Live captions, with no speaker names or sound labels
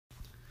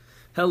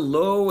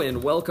Hello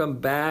and welcome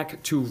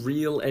back to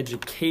Real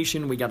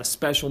Education. We got a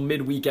special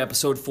midweek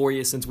episode for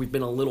you since we've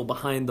been a little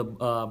behind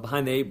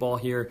the eight ball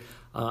here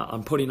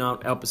on putting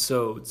out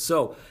episodes.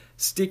 So,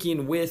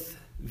 sticking with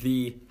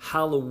the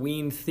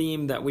Halloween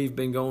theme that we've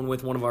been going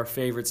with, one of our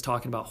favorites,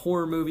 talking about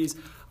horror movies.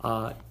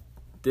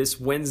 This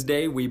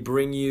Wednesday, we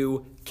bring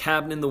you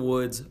Cabin in the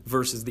Woods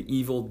versus The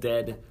Evil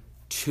Dead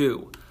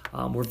 2.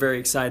 We're very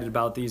excited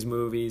about these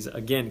movies,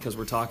 again, because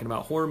we're talking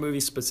about horror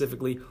movies,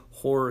 specifically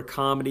horror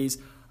comedies.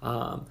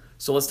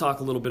 So let's talk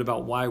a little bit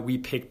about why we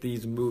picked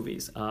these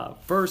movies.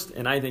 First,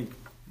 and I think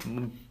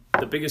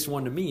the biggest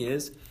one to me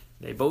is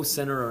they both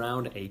center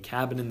around a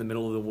cabin in the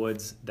middle of the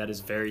woods that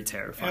is very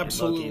terrifying.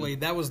 Absolutely. Looking.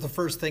 That was the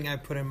first thing I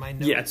put in my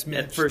notes.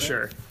 Yes, for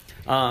sure.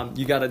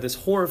 You got this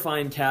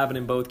horrifying cabin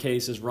in both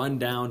cases, run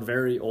down,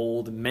 very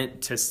old,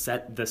 meant to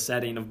set the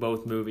setting of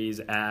both movies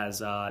as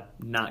not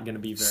going to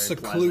be very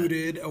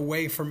secluded, pleasant.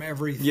 Away from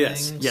everything.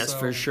 Yes,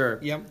 for sure.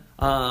 Yep.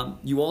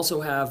 You also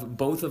have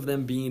both of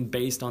them being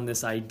based on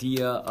this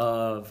idea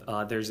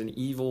of there's an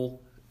evil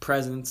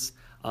presence,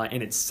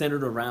 and it's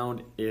centered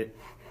around it.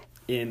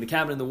 In The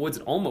Cabin in the Woods,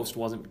 it almost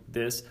wasn't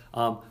this,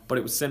 but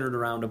it was centered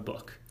around a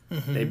book.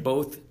 Mm-hmm. They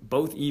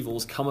both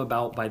evils come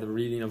about by the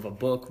reading of a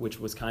book, which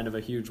was kind of a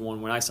huge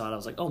one. When I saw it, I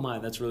was like, oh my,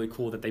 that's really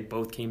cool that they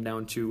both came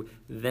down to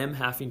them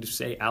having to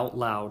say out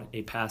loud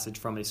a passage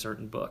from a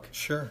certain book.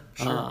 Sure.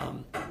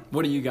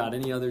 What do you got?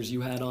 Any others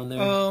you had on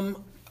there?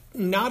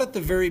 Not at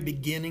the very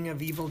beginning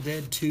of Evil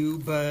Dead 2,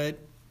 but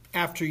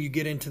after you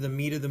get into the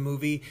meat of the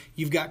movie,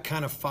 you've got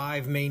kind of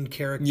 5 main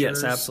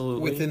characters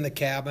within the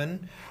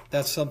cabin.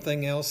 That's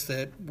something else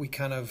that we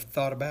kind of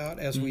thought about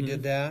as we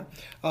did that.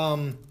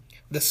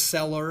 The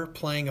cellar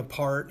playing a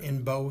part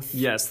in both.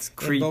 Yes,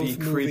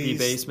 creepy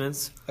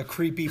basements. A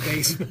creepy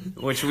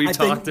basement. Which we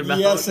talked about.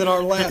 Yes, in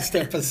our last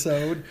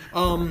episode.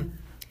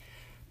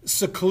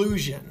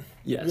 Seclusion.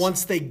 Yes.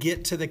 Once they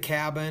get to the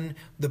cabin,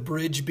 the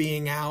bridge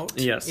being out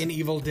in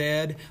Evil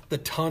Dead, the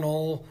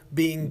tunnel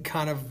being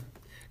kind of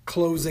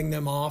closing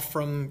them off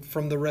from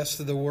the rest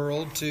of the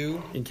world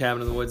too. In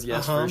Cabin in the Woods,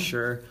 yes, for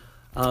sure.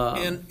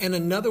 And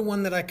another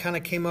one that I kind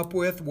of came up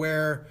with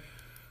where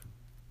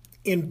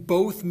in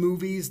both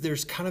movies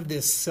there's kind of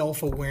this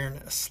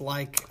self-awareness.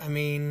 Like, I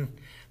mean,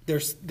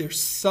 there's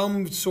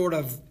some sort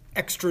of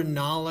extra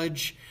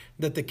knowledge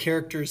that the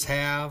characters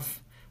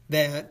have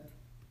that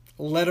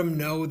let them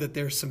know that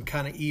there's some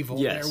kind of evil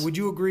there. Would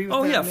you agree with that?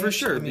 Oh, yeah, Mitch? for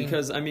sure.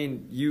 Because,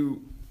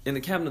 you in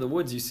The Cabin in the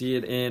Woods, you see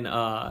it in,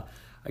 I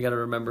got to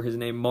remember his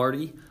name,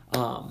 Marty.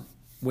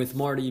 With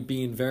Marty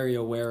being very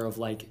aware of,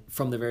 like,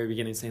 from the very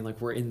beginning, saying, like,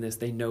 we're in this,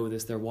 they know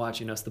this, they're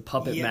watching us. The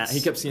puppet he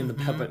kept seeing the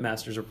puppet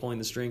masters are pulling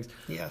the strings.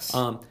 Yes.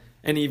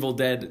 And Evil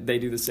Dead, they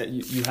do this.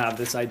 You have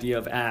this idea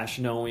of Ash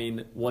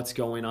knowing what's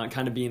going on,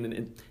 kind of being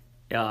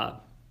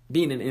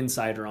an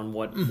insider on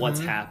what's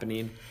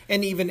happening.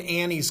 And even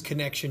Annie's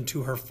connection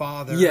to her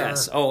father.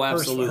 Yes,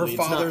 absolutely. Her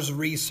father's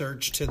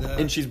research to the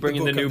and she's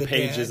bringing the new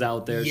pages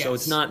out there, yes. so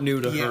it's not new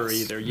to her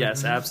either.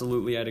 Yes,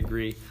 absolutely, I'd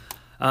agree.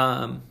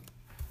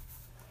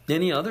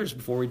 Any others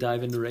before we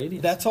dive into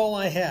rating? That's all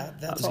I had.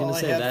 That's all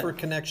I had for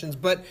connections.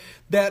 But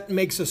that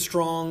makes a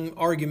strong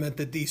argument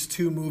that these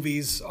two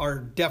movies are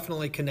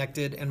definitely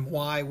connected, and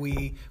why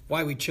we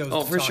chose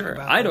to talk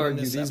about I'd them argue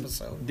in this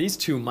episode. These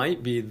two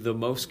might be the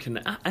most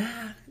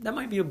that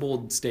might be a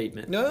bold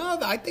statement. No,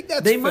 I think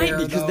that's they fair, might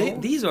be, because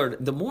these are.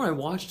 The more I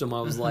watched them, I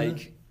was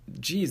like,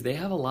 geez, they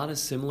have a lot of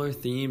similar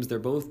themes. They're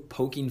both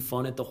poking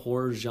fun at the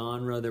horror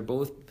genre. They're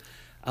both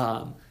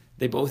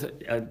they both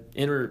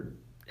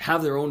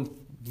have their own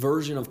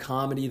version of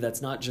comedy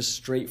that's not just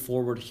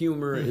straightforward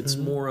humor. It's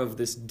more of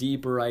this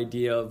deeper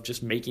idea of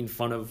just making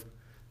fun of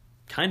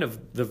kind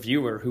of the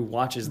viewer who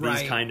watches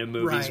these kind of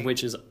movies,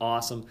 which is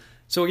awesome.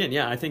 So again,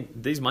 I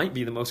think these might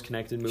be the most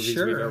connected movies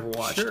we've ever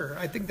watched. Sure,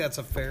 I think that's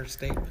a fair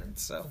statement.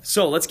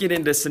 So let's get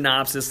into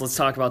synopsis. Let's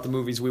talk about the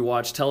movies we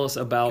watched. Tell us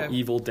about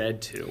Evil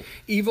Dead 2.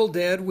 Evil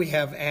Dead, we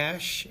have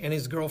Ash and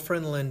his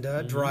girlfriend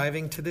Linda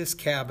driving to this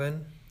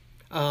cabin.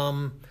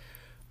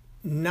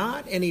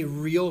 Not any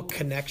real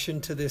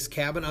connection to this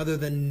cabin other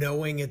than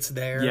knowing it's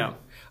there. Yeah.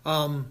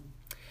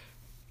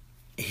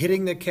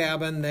 Hitting the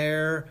cabin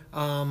there,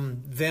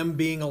 them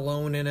being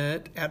alone in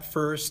it at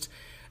first,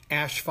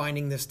 Ash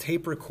finding this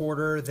tape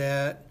recorder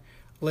that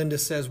Linda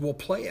says, we'll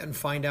play it and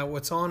find out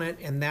what's on it,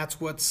 and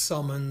that's what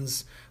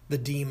summons the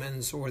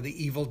demons or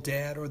the evil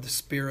dead or the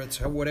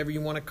spirits or whatever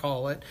you want to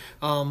call it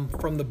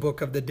from the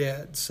Book of the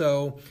Dead.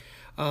 So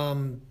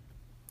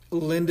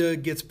Linda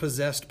gets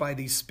possessed by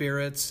these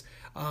spirits.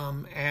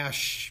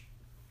 Ash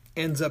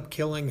ends up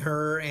killing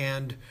her,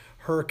 and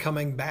her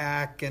coming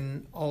back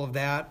and all of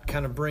that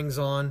kind of brings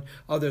on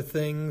other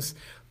things.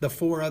 The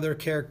 4 other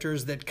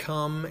characters that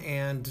come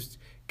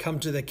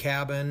to the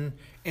cabin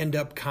end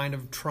up kind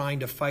of trying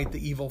to fight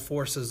the evil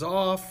forces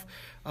off.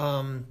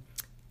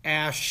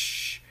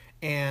 Ash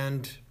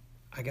and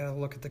I got to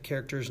look at the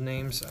characters'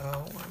 names. I'm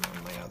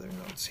on my other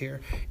notes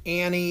here.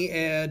 Annie,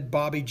 Ed,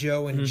 Bobby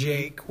Joe, and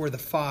Jake were the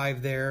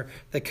 5 there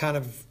that kind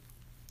of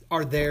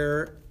are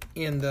there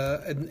in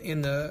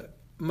the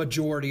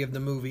majority of the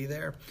movie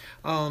there.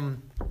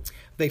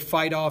 They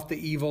fight off the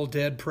Evil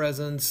Dead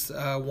presence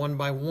one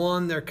by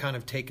one. They're kind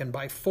of taken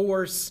by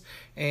force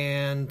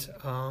and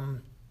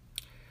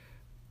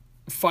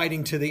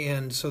fighting to the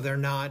end, so they're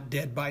not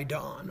dead by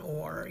dawn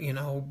or,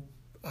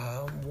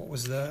 what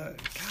was the...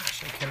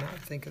 Gosh, I cannot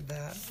think of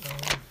that.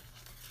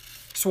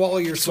 Swallow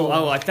your soul.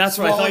 Oh, that's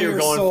what I thought you were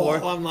going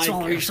for. I'm like,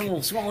 swallow your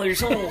soul. Swallow your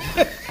soul.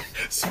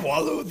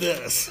 Swallow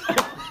this.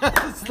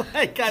 It's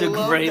like, I it's a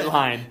love great that.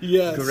 line.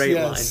 Yes, great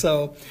line.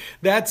 So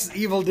that's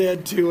Evil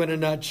Dead 2 in a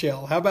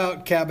nutshell. How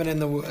about Cabin in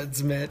the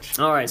Woods, Mitch?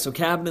 All right, so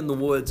Cabin in the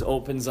Woods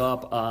opens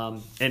up,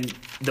 and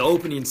the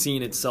opening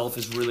scene itself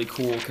is really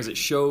cool because it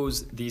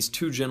shows these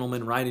two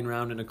gentlemen riding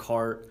around in a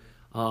cart,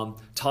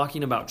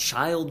 talking about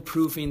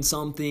child-proofing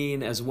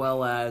something, as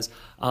well as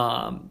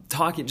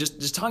talking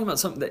about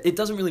something that it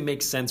doesn't really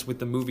make sense with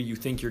the movie you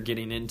think you're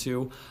getting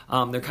into.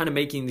 They're kind of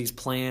making these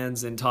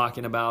plans and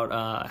talking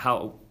about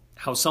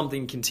how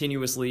something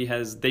continuously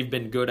they've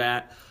been good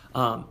at.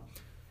 And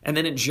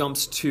then it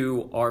jumps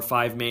to our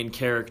five main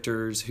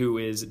characters, who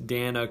is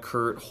Dana,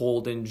 Kurt,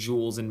 Holden,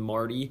 Jules, and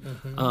Marty.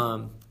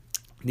 Mm-hmm.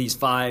 These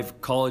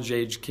five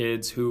college-age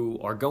kids who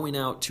are going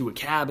out to a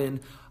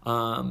cabin,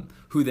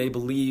 who they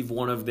believe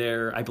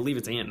I believe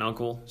it's aunt and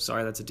uncle.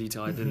 Sorry, that's a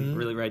detail I didn't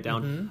really write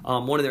down.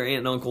 Mm-hmm. One of their aunt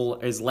and uncle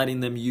is letting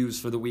them use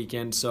for the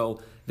weekend,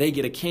 so they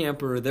get a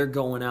camper. They're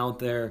going out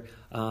there.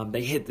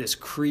 They hit this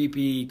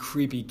creepy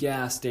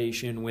gas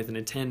station with an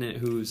attendant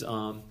who's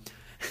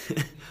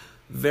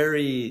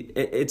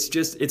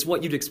it's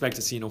what you'd expect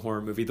to see in a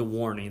horror movie. The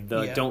warning,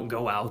 don't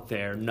go out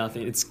there,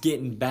 nothing. It's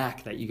getting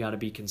back that you got to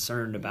be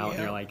concerned about. Yeah.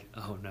 And you're like,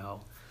 oh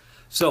no.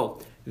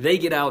 So they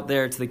get out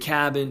there to the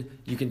cabin.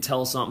 You can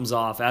tell something's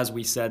off. As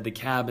we said, the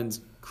cabin's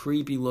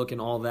creepy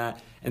looking, all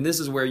that. And this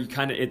is where you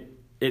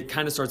it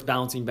kind of starts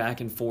bouncing back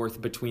and forth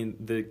between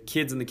the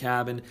kids in the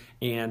cabin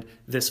and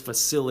this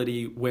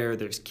facility where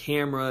there's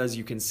cameras.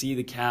 You can see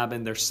the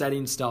cabin. They're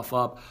setting stuff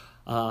up,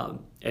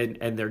 and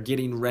they're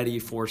getting ready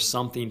for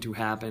something to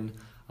happen.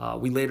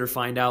 We later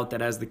find out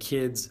that as the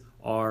kids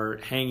are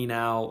hanging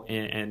out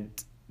and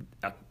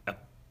a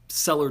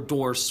cellar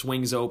door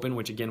swings open,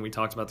 which again we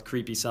talked about the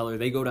creepy cellar.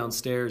 They go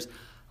downstairs,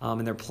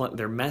 and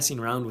they're messing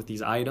around with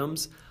these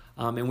items,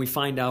 and we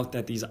find out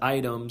that these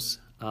items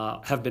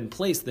have been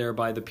placed there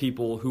by the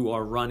people who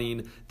are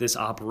running this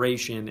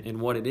operation.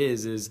 And what it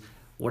is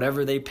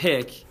whatever they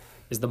pick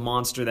is the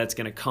monster that's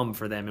going to come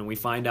for them. And we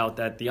find out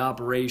that the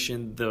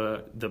operation,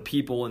 the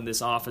people in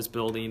this office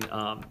building,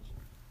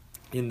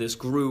 in this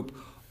group,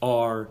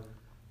 are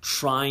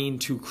trying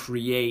to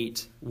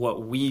create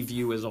what we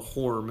view as a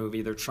horror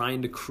movie. They're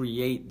trying to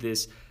create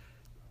this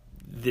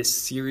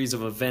series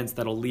of events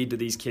that'll lead to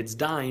these kids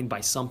dying by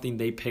something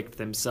they picked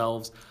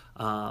themselves.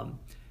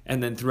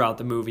 And then throughout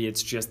the movie,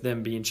 it's just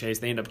them being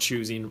chased. They end up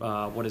choosing,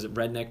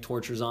 redneck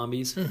torture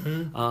zombies?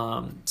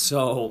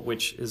 Mm-hmm.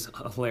 Which is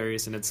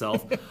hilarious in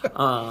itself.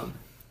 And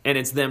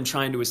it's them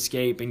trying to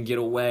escape and get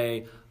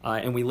away.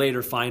 And we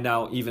later find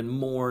out even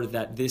more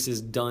that this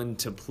is done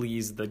to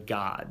please the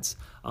gods.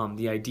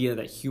 The idea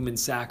that human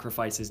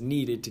sacrifice is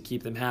needed to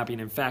keep them happy.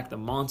 And in fact, the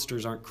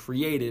monsters aren't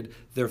created.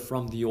 They're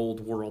from the old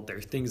world. They're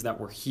things that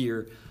were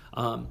here.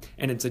 And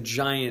it's a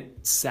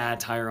giant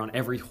satire on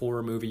every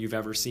horror movie you've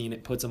ever seen.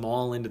 It puts them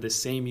all into the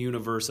same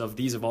universe of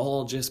these have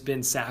all just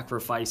been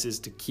sacrifices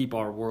to keep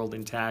our world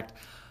intact.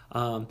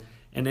 And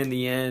in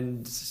the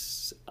end,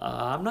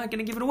 I'm not going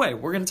to give it away.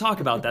 We're going to talk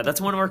about that.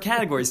 That's one of our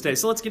categories today.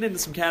 So let's get into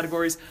some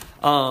categories.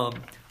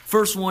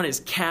 First one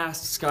is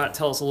cast. Scott,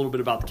 tell us a little bit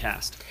about the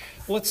cast.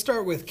 Let's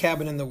start with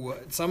Cabin in the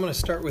Woods. I'm going to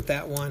start with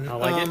that one. I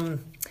like it.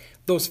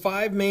 Those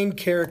five main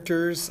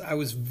characters, I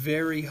was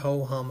very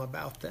ho-hum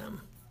about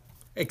them.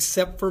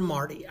 Except for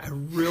Marty. I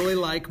really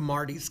like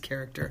Marty's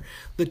character.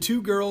 The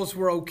two girls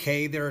were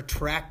okay. They're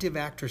attractive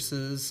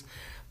actresses.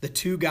 The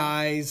two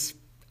guys,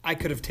 I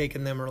could have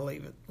taken them or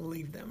leave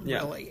them,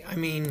 really. I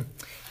mean,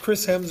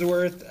 Chris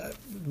Hemsworth,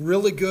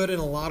 really good in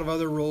a lot of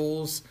other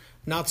roles.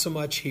 Not so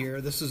much here.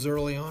 This is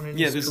early on in his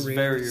career. Yeah, this is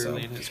very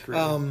early in his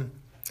career.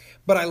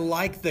 But I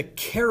like the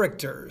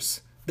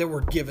characters that were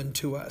given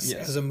to us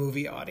as a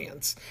movie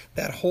audience.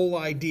 That whole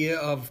idea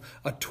of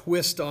a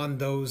twist on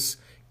those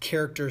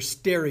character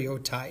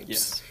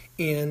stereotypes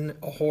in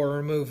a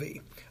horror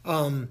movie.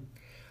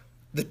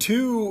 The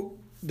two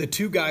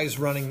guys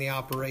running the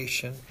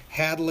operation,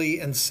 Hadley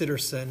and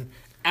Sitterson,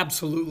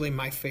 absolutely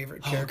my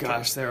favorite characters. Oh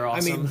gosh, they're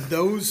awesome. I mean,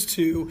 those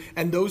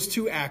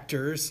two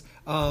actors,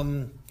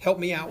 help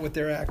me out with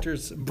their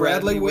actors.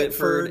 Bradley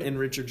Whitford and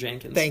Richard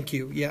Jenkins. Thank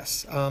you,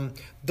 yes.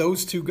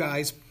 Those two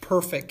guys,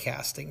 perfect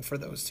casting for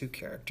those two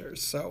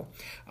characters. So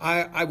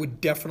I would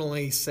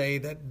definitely say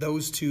that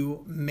those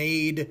two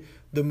made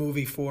the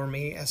movie for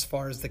me as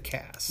far as the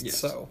cast. Yes.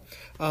 So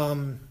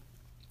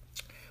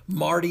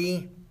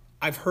Marty,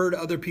 I've heard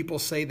other people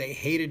say they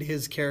hated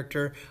his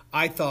character.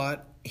 I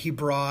thought he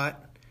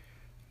brought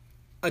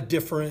a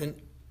different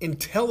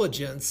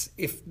intelligence,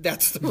 if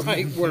that's the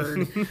right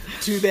word,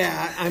 to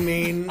that. I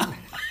mean,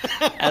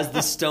 as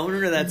the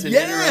stoner, that's an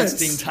yes,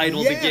 interesting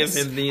title to give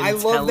him. The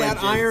intelligence. I love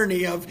that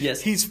irony of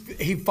yes.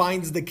 he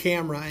finds the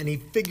camera and he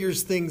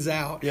figures things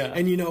out,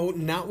 and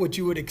not what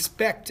you would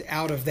expect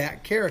out of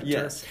that character.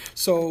 Yes.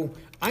 So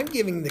I'm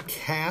giving the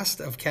cast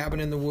of Cabin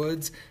in the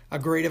Woods a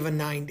grade of a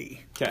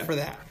 90 for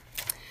that.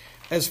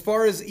 As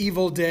far as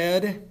Evil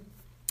Dead,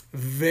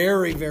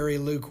 very, very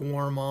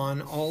lukewarm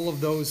on all of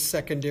those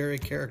secondary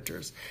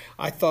characters.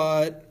 I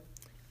thought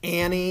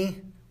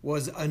Annie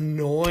was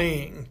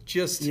annoying.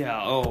 Just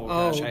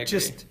gosh, I agree.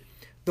 Just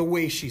the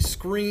way she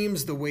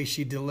screams, the way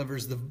she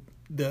delivers the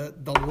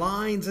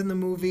lines in the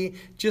movie.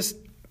 Just,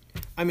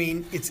 I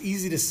mean, it's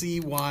easy to see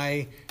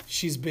why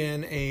she's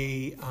been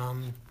a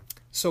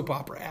soap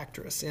opera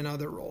actress in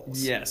other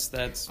roles. Yes,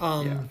 that's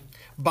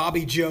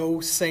Bobby Joe,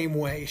 same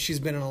way. She's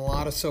been in a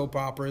lot of soap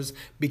operas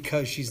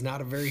because she's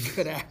not a very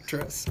good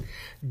actress.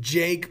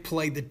 Jake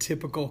played the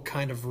typical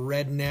kind of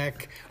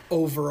redneck,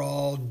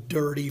 overall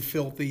dirty,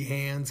 filthy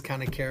hands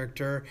kind of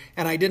character.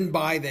 And I didn't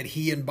buy that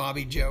he and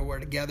Bobby Joe were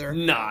together.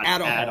 Not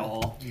at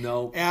all.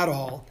 No. At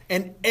all.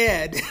 And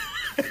Ed,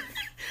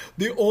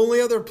 the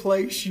only other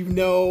place you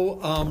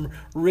know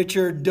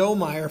Richard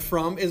Domeyer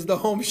from is the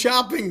Home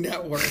Shopping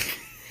Network.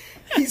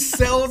 He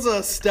sells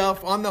us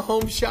stuff on the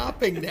Home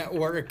Shopping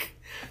Network.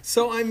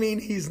 So, I mean,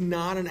 he's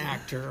not an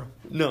actor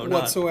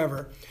whatsoever.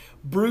 Not.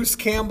 Bruce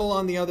Campbell,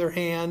 on the other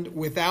hand,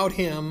 without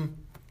him,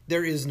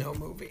 there is no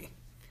movie.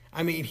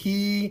 I mean,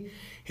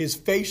 his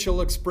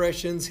facial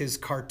expressions, his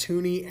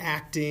cartoony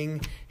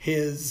acting,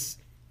 his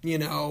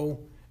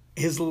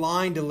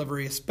line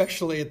delivery,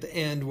 especially at the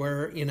end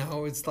where,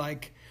 it's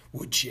like,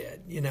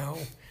 woodshed,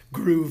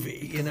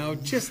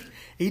 groovy, just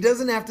he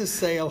doesn't have to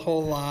say a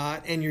whole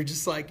lot, and you're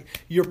just like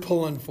you're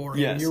pulling for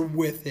him, you're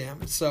with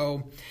him.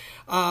 So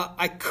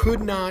I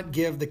could not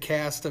give the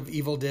cast of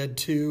Evil Dead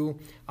 2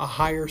 a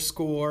higher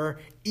score,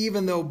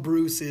 even though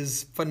Bruce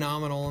is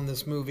phenomenal in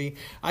this movie.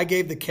 I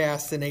gave the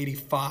cast an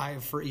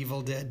 85 for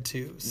Evil Dead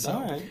 2.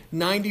 So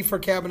 90 for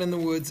Cabin in the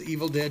Woods,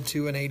 Evil Dead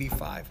 2 an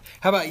 85.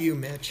 How about you,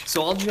 Mitch?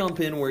 So I'll jump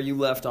in where you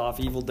left off,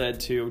 Evil Dead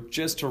 2,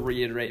 just to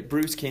reiterate.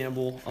 Bruce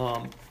Campbell,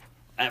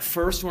 at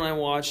first when I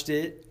watched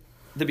it,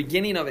 the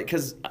beginning of it,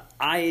 because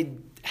I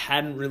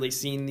hadn't really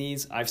seen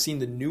these. I've seen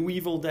the new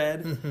Evil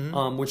Dead,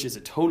 which is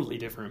a totally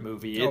different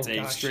movie. It's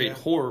a straight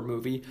horror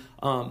movie.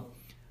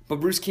 But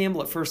Bruce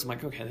Campbell, at first, I'm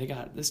like, okay, they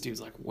got this dude's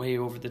like way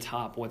over the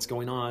top. What's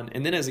going on?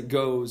 And then as it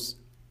goes,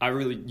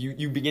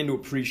 you begin to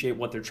appreciate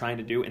what they're trying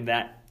to do, and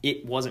that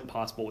it wasn't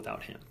possible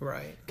without him.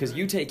 Right. Because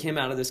you take him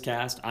out of this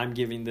cast, I'm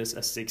giving this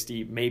a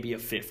 60, maybe a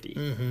 50.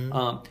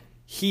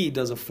 He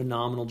does a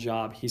phenomenal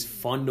job. He's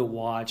fun to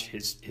watch.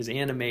 His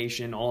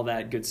animation, all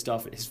that good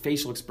stuff. His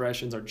facial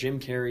expressions are Jim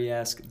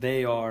Carrey-esque.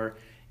 They are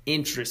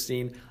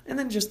interesting. And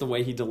then just the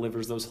way he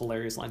delivers those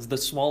hilarious lines. The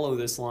swallow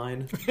this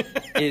line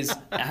is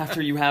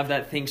after you have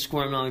that thing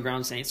squirming on the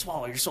ground saying,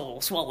 swallow your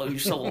soul, swallow your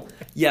soul.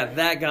 Yeah,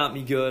 that got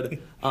me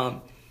good.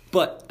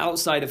 But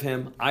outside of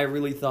him, I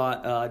really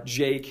thought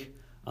Jake,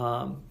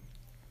 the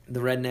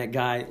redneck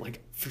guy,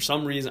 like for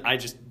some reason, I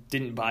just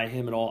didn't buy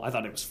him at all. I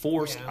thought it was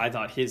forced. Yeah. I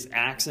thought his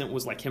accent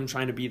was like him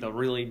trying to be the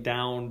really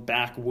down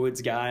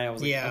backwoods guy. I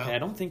was like, okay, I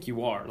don't think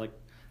you are. Like,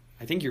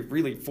 I think you're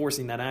really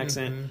forcing that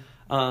accent.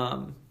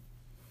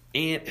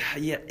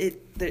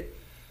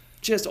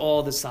 Just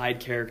all the side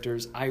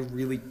characters, I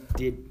really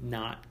did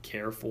not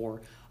care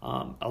for.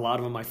 A lot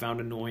of them I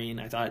found annoying.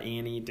 I thought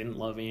didn't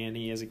love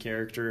Annie as a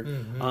character.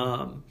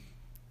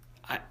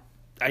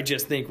 I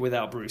just think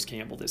without Bruce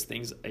Campbell, this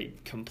thing's a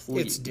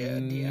complete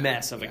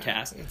mess of a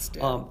cast. It's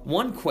dead.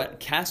 One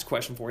cast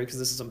question for you, because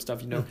this is some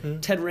stuff you know.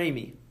 Ted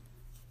Raimi,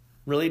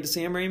 related to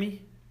Sam Raimi?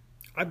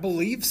 I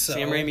believe so.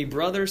 Sam Raimi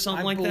brother,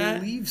 something like that? I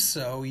believe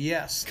so,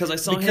 yes. Because I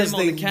saw him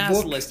on the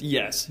cast list.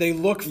 Yes. They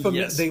look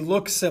They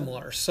look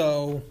similar,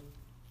 so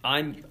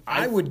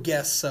I would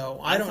guess so.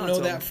 I don't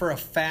know that for a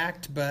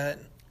fact, but...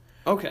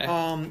 Okay.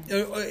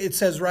 It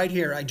says right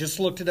here, I just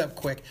looked it up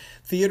quick.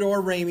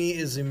 Theodore Raimi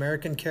is the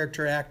American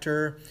character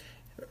actor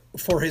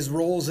for his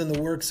roles in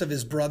the works of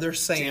his brother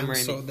Sam Raimi.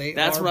 So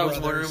that's what I was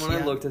wondering when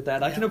I looked at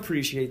that. I can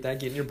appreciate that,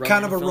 getting your brother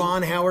kind of a film.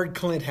 Ron Howard,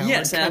 Clint Howard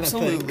kind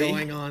absolutely. Of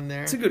thing going on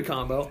there. It's a good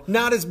combo.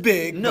 Not as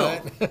big,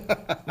 no.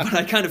 But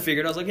I kind of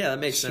figured, I was like, yeah, that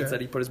makes sense that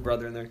he put his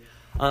brother in there.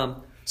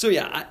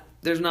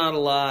 There's not a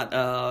lot.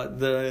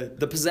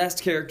 The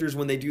possessed characters,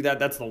 when they do that,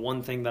 that's the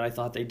one thing that I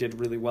thought they did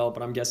really well,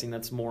 but I'm guessing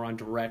that's more on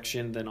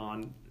direction than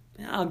on...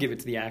 I'll give it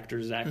to the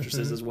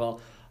actresses as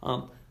well.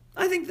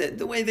 I think that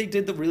the way they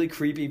did the really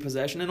creepy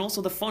possession, and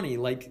also the funny,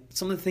 like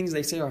some of the things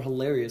they say are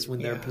hilarious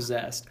when they're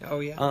possessed. Oh,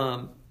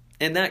 yeah.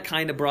 And that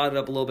kind of brought it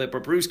up a little bit,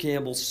 but Bruce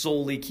Campbell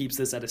solely keeps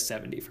this at a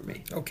 70 for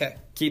me. Okay.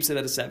 Keeps it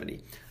at a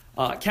 70.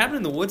 Cabin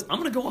in the Woods, I'm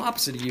going to go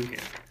opposite of you here.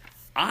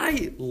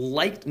 I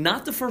liked,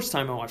 not the first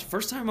time I watched.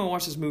 First time I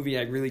watched this movie,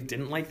 I really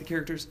didn't like the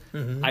characters.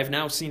 I've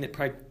now seen it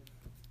probably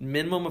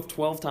minimum of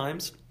 12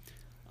 times.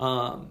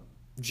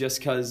 Just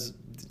because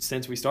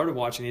since we started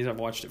watching these, I've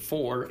watched it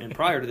 4. And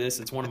prior to this,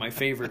 it's one of my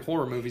favorite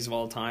horror movies of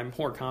all time,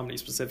 horror comedy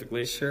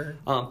specifically. Sure.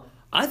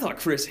 I thought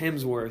Chris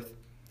Hemsworth,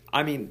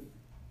 I mean,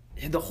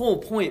 the whole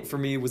point for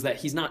me was that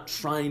he's not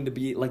trying to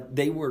be like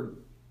they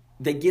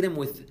get him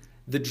with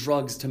the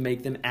drugs to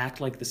make them act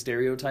like the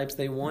stereotypes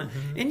they want.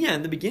 And yeah,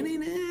 in the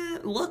beginning,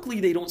 luckily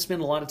they don't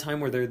spend a lot of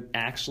time where they're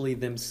actually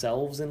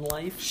themselves in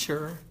life.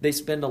 Sure. They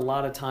spend a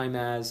lot of time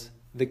as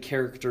the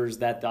characters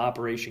that the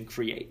operation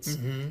creates.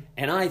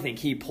 And I think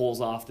he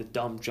pulls off the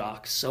dumb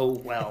jock so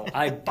well.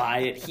 I buy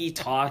it. He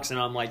talks and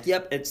I'm like,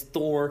 yep, it's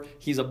Thor.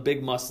 He's a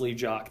big muscly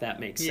jock. That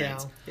makes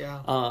sense.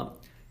 Yeah.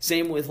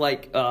 Same with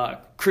like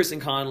Kristen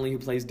Connolly, who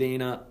plays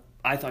Dana.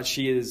 I thought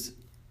she is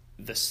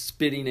the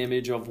spitting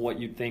image of what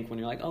you'd think when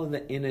you're like, oh,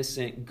 the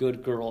innocent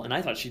good girl. And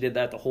I thought she did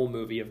that the whole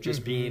movie of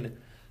just being.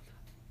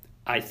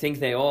 I think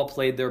they all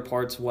played their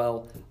parts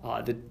well.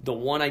 The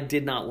one I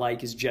did not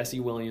like is Jesse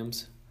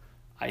Williams.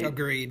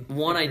 Agreed.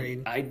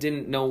 I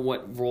didn't know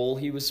what role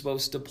he was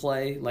supposed to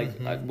play. Like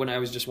when I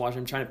was just watching,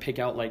 I'm trying to pick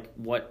out like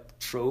what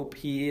trope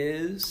he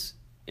is,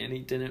 and he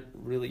didn't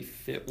really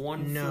fit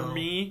one for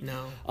me.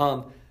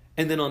 No.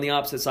 And then on the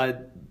opposite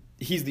side,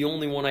 he's the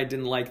only one I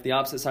didn't like. The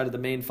opposite side of the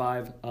main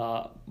five,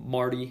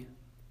 Marty.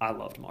 I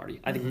loved Marty.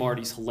 I think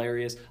Marty's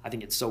hilarious. I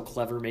think it's so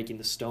clever making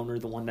the stoner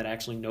the one that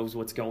actually knows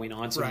what's going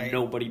on, so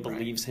nobody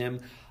believes him.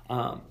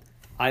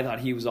 I thought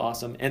he was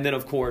awesome. And then,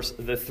 of course,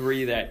 the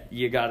three that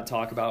you got to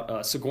talk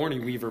about, Sigourney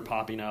Weaver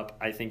popping up,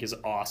 I think is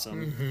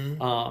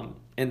awesome.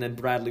 And then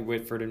Bradley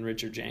Whitford and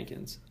Richard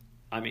Jenkins.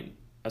 I mean,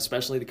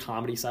 especially the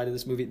comedy side of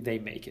this movie, they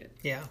make it.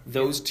 Yeah.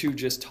 Those two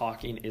just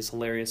talking is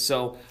hilarious.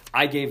 So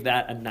I gave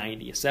that a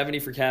 90. A 70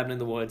 for Cabin in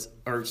the Woods.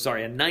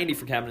 A 90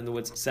 for Cabin in the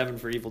Woods, 7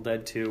 for Evil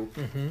Dead 2.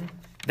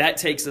 That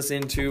takes us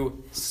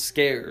into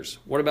scares.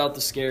 What about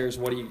the scares?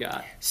 What do you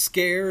got?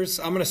 Scares.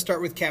 I'm going to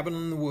start with Cabin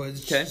in the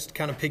Woods. Okay. Just to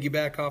kind of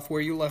piggyback off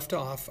where you left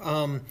off.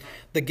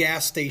 The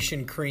gas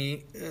station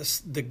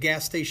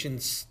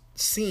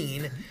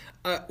scene.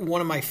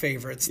 One of my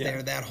favorites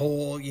there. That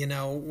whole,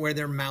 where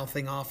they're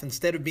mouthing off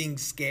instead of being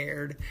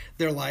scared.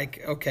 They're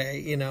like,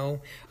 okay,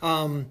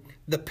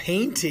 the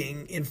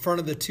painting in front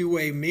of the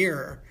two-way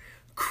mirror,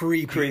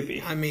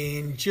 creepy. I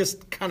mean,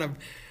 just kind of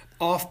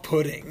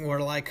off-putting.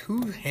 We're like,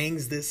 who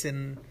hangs this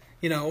in,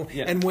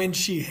 and when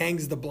she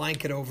hangs the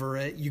blanket over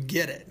it, you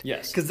get it.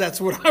 Yes. Because that's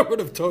what I would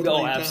have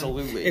totally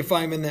done if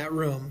I'm in that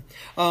room.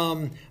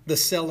 The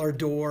cellar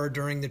door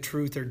during the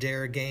Truth or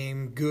Dare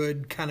game,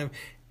 good, kind of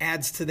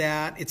adds to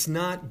that. It's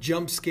not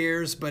jump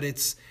scares, but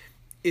it's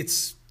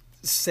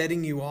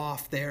setting you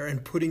off there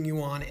and putting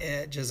you on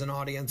edge as an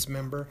audience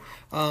member.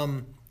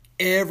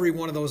 Every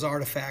one of those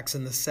artifacts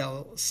in the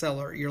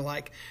cellar, you're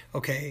like,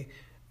 okay,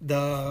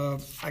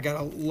 I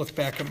gotta look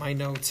back at my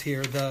notes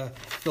here. The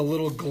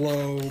little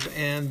globe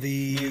and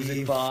the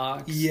music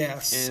box,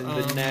 yes, and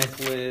the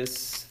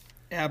necklace.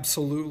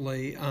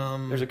 Absolutely.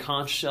 There's a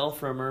conch shell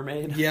for a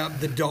mermaid. Yeah,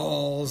 the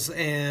dolls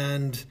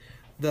and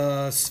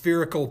the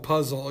spherical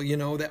puzzle.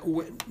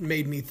 That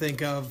made me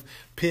think of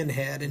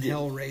Pinhead and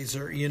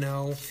Hellraiser.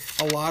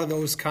 A lot of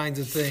those kinds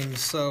of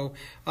things. So.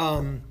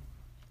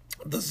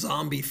 The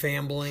zombie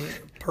family,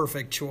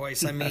 perfect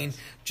choice. I mean,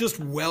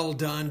 just well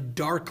done,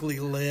 darkly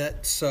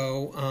lit.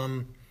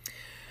 So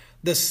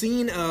the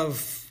scene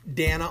of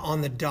Dana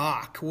on the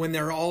dock when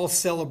they're all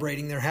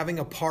celebrating, they're having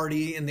a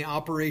party in the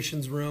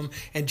operations room,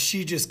 and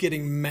she just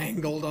getting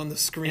mangled on the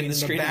screen in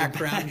the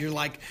background. You're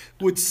like,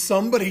 would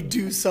somebody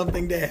do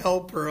something to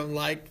help her? I'm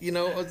like,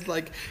 it's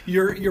like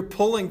you're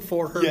pulling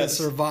for her to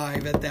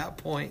survive at that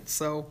point.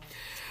 So.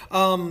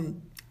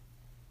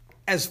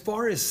 As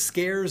far as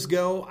scares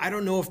go, I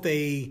don't know if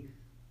they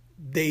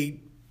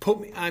put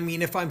me. I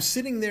mean, if I'm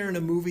sitting there in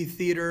a movie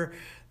theater,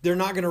 they're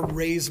not going to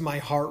raise my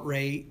heart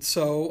rate.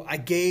 So I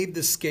gave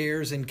the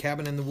scares in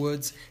Cabin in the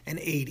Woods an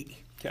 80.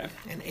 Okay.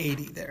 An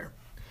 80 there.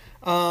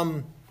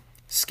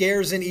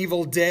 Scares in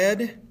Evil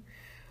Dead,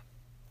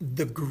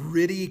 the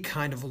gritty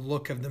kind of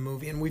look of the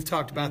movie. And we've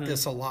talked about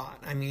this a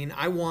lot. I mean,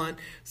 I want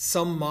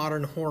some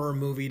modern horror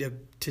movie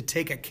to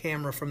take a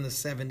camera from the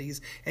 70s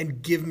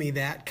and give me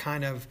that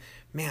kind of,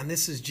 man,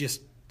 this is just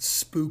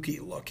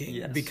spooky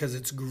looking because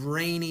it's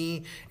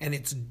grainy and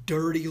it's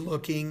dirty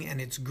looking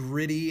and it's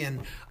gritty,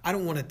 and I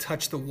don't want to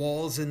touch the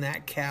walls in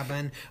that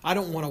cabin. I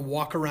don't want to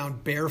walk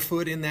around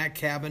barefoot in that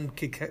cabin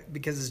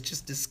because it's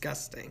just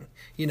disgusting.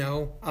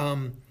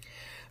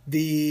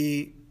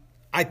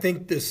 I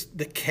think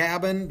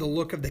the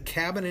look of the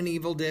cabin in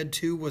Evil Dead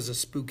 2 was a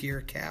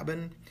spookier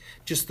cabin.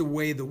 Just the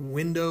way the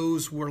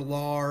windows were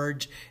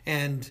large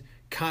and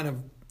kind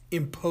of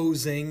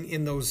imposing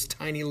in those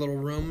tiny little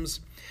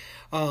rooms.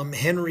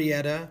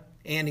 Henrietta,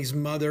 Annie's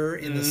mother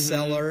in the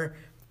cellar,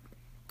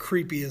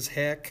 creepy as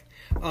heck.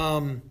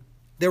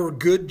 There were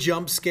good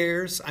jump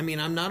scares. I mean,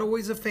 I'm not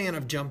always a fan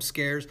of jump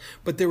scares,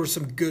 but there were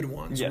some good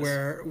ones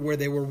where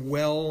they were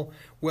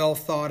well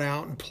thought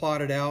out and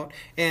plotted out.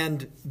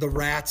 And the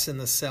rats in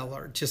the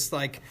cellar, just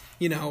like,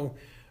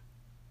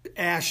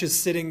 Ash is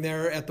sitting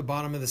there at the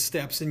bottom of the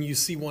steps and you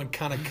see one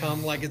kind of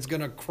come like it's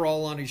going to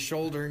crawl on his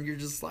shoulder, and you're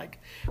just like,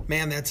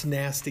 man, that's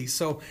nasty.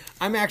 So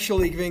I'm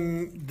actually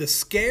giving the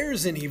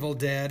scares in Evil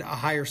Dead a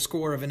higher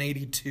score of an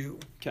 82.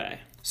 Okay.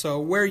 So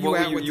where are you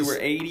What at were with you this?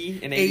 were 80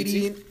 and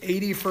 82?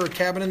 80 for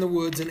Cabin in the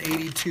Woods and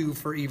 82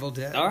 for Evil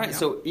Dead. All right, Yeah.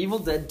 so Evil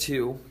Dead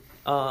 2.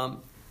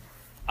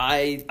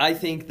 I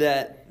think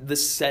that the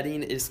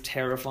setting is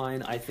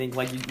terrifying. I think,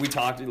 like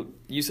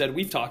you said,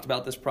 we've talked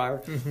about this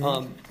prior.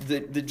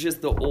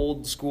 Just the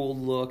old school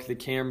look, the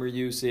camera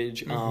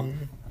usage,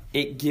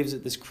 it gives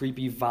it this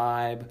creepy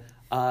vibe.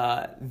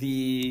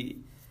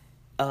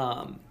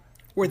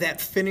 Where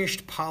that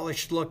finished,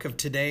 polished look of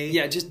today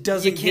just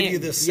doesn't give you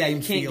the same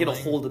you can't feeling. get a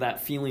hold of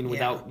that feeling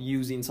without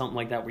using something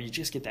like that, where you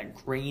just get that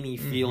grainy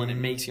feel and it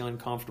makes you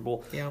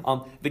uncomfortable.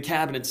 Yeah. The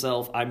cabin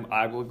itself,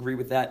 I will agree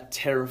with that.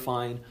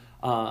 Terrifying.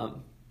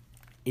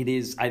 It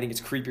is. I think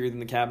it's creepier than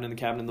the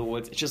cabin in the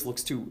woods. It just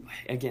looks too,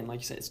 again, like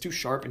you said, it's too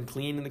sharp and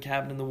clean in the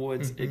cabin in the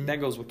woods. That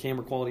goes with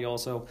camera quality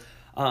also.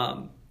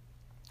 Help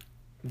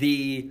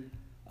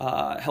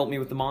me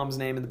with the mom's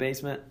name in the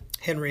basement.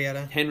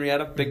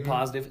 Henrietta, big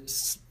positive.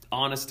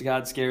 Honest to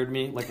God, scared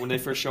me. Like when they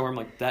first show her, I'm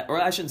like that, or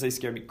I shouldn't say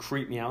scared me,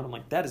 creeped me out. I'm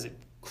like, that is a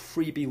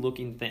creepy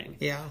looking thing.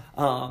 Yeah.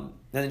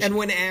 And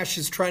when Ash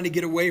is trying to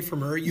get away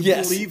from her, you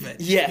Yes. believe it.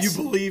 Yes.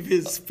 You believe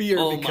his fear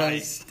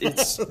it's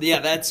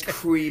that's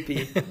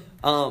creepy.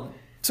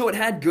 So it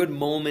had good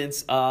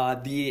moments.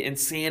 The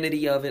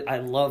insanity of it, I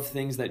love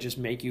things that just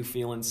make you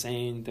feel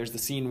insane. There's the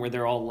scene where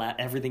they're all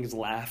everything's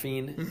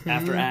laughing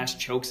after Ash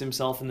chokes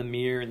himself in the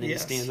mirror, and then he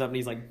stands up and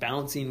he's like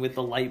bouncing with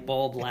the light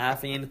bulb,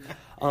 laughing.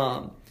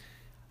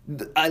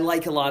 I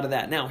like a lot of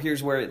that. Now,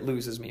 here's where it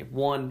loses me.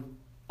 One,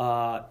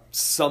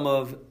 some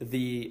of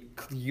the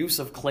use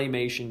of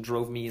claymation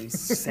drove me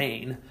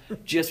insane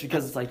just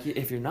because it's like,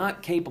 if you're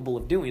not capable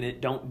of doing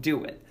it, don't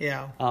do it.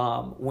 Yeah.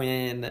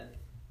 When,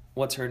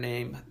 what's her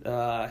name?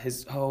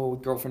 His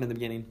girlfriend in the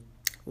beginning.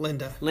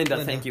 Linda,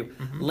 thank you.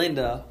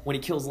 Linda, when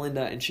he kills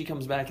Linda and she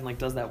comes back and like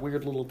does that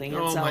weird little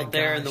dance out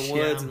there in the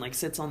woods and like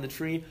sits on the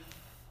tree.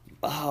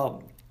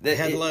 Headless.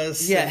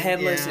 Headless. Yeah,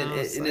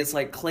 and it's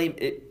like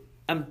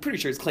I'm pretty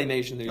sure it's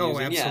claymation they're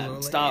using.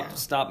 Absolutely. Yeah,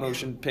 stop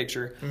motion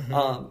picture.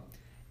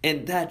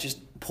 And that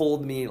just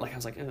pulled me, like I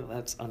was like, oh,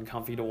 that's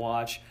uncomfy to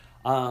watch.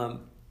 And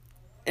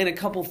a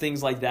couple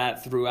things like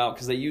that throughout,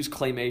 because they use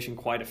claymation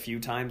quite a few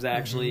times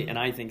actually, and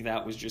I think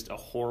that was just a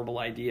horrible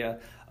idea.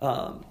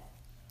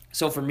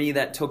 So for me,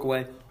 that took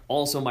away.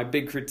 Also, my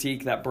big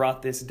critique that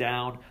brought this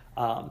down,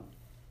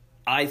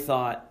 I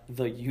thought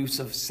the use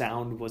of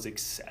sound was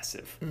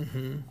excessive.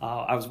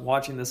 I was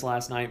watching this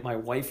last night. My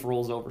wife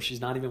rolls over. She's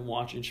not even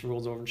watching. She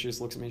rolls over and she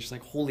just looks at me and she's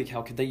like, holy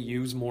cow, could they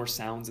use more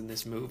sounds in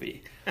this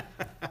movie?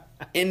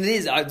 And it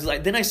is. I was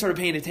like, then I started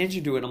paying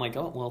attention to it. I'm like,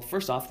 oh, well,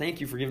 first off,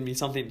 thank you for giving me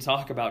something to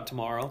talk about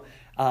tomorrow.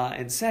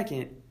 And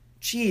second,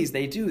 geez,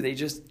 they do. They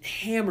just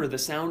hammer the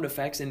sound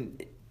effects.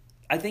 And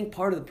I think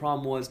part of the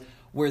problem was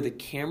where the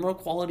camera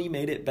quality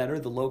made it better,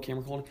 the low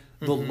camera quality,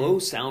 the low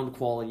sound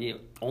quality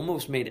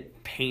almost made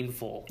it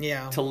painful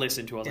to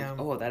listen to. I was like,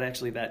 oh,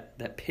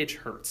 that pitch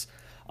hurts.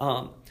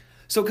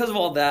 So because of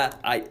all that,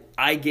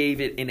 I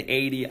gave it an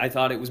 80. I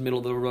thought it was middle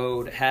of the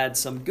road, had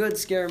some good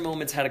scare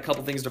moments, had a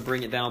couple things to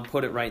bring it down,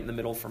 put it right in the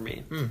middle for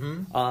me.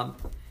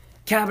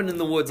 Cabin in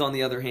the Woods, on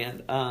the other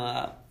hand,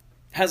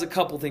 has a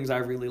couple things I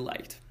really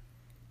liked.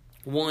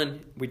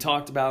 One, we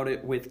talked about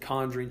it with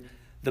Conjuring.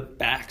 The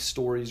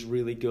backstory is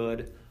really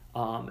good.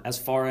 As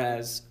far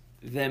as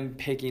them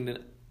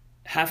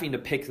having to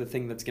pick the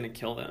thing that's going to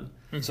kill them.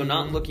 So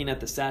not looking at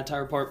the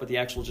satire part, but the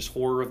actual just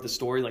horror of the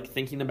story, like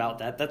thinking about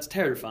that's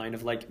terrifying,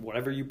 of like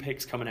whatever you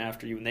pick's coming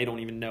after you and they don't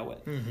even know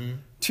it.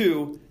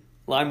 Two,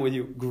 I'm with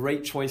you,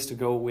 great choice to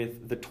go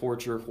with the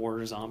torture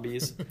horror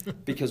zombies,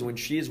 because when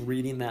she is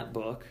reading that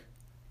book,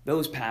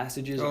 those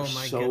passages are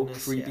so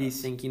creepy,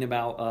 thinking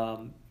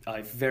about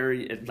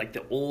very, like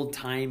the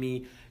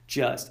old-timey,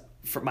 just,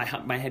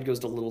 my head goes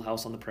to Little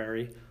House on the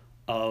Prairie,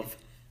 of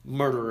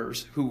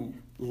murderers who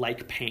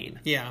like pain.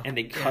 And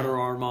they cut her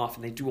arm off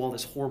and they do all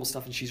this horrible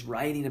stuff, and she's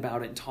writing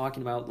about it and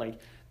talking about like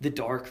the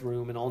dark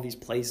room and all these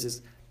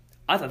places.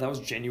 I thought that was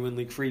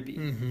genuinely creepy.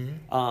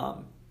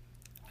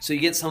 So you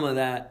get some of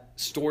that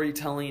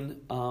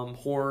storytelling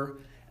horror.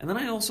 And then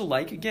I also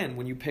like, again,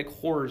 when you pick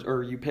horrors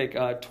or you pick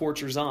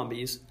torture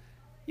zombies,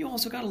 you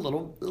also got a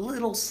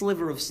little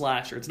sliver of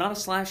slasher. It's not a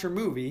slasher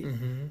movie,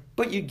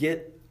 but you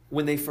get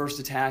when they first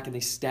attack and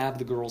they stab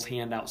the girl's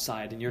hand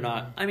outside, and you're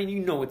not, I mean, you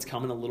know it's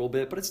coming a little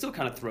bit, but it still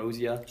kind of throws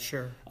you.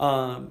 Sure.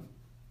 And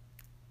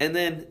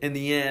then in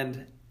the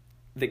end,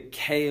 the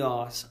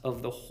chaos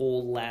of the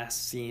whole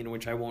last scene,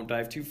 which I won't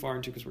dive too far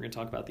into because we're going to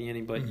talk about the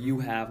ending, but you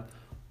have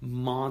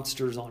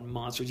monsters on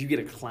monsters. You get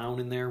a clown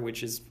in there,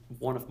 which is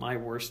one of my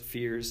worst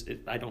fears.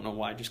 I don't know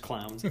why, just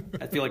clowns.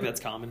 I feel like that's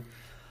common.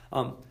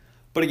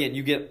 But again,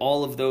 you get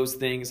all of those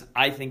things.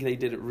 I think they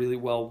did it really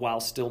well while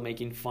still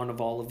making fun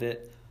of all of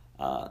it.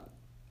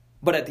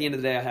 But at the end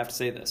of the day, I have to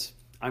say this.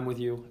 I'm with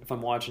you. If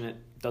I'm watching it,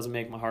 it doesn't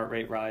make my heart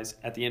rate rise.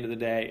 At the end of the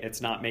day,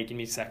 it's not making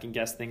me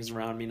second-guess things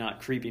around me, not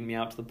creeping me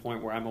out to the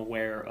point where I'm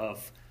aware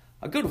of...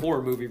 A good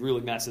horror movie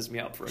really messes me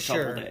up for a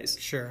couple days.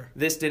 Sure.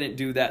 This didn't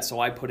do that, so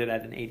I put it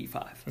at an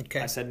 85.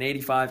 Okay. I said an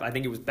 85. I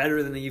think it was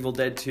better than The Evil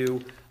Dead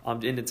 2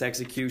 in its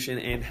execution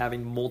and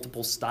having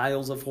multiple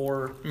styles of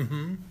horror.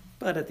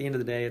 but at the end of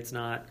the day, it's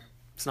not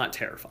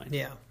terrifying.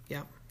 Yeah,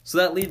 yeah. So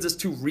that leads us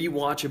to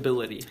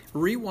rewatchability.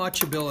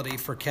 Rewatchability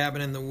for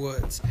Cabin in the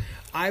Woods.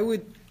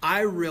 I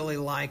really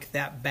like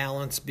that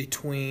balance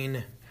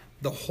between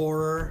the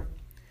horror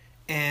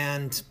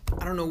and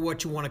I don't know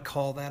what you want to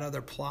call that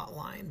other plot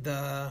line,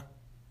 the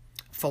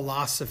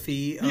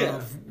philosophy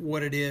of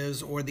what it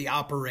is or the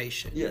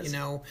operation. Yes. You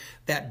know,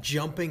 that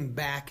jumping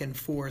back and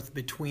forth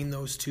between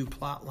those two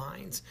plot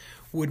lines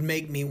would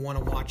make me want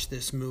to watch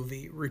this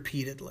movie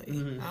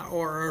repeatedly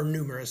or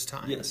numerous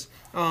times. Yes.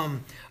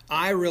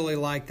 I really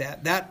like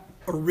that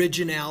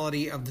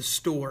originality of the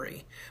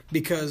story,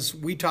 because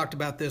we talked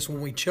about this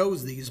when we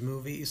chose these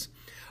movies.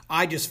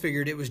 I just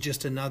figured it was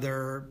just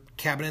another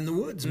Cabin in the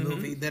Woods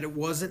movie, that it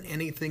wasn't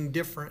anything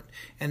different.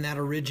 And that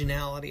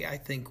originality, I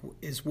think,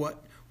 is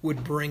what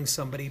would bring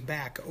somebody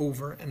back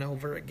over and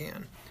over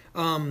again.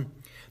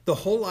 The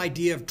whole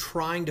idea of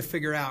trying to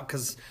figure out,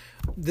 because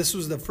this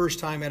was the first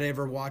time I'd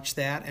ever watched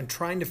that, and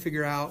trying to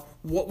figure out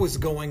what was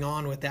going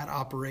on with that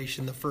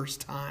operation the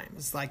first time.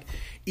 It's like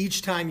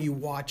each time you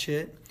watch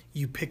it,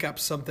 you pick up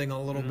something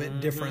a little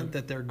bit different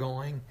that they're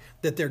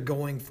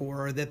going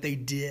for, or that they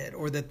did,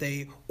 or that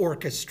they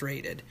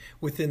orchestrated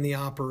within the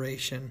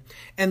operation.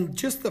 And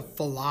just the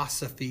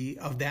philosophy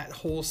of that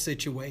whole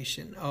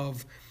situation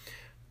of,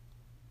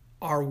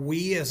 are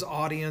we as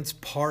audience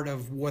part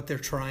of what they're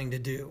trying to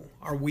do?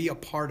 Are we a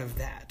part of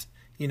that?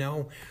 You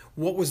know,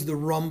 what was the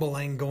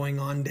rumbling going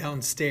on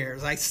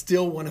downstairs? I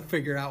still want to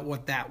figure out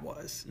what that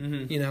was.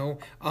 You know,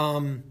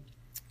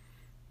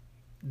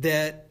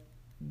 that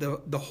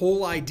the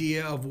whole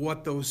idea of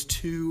what those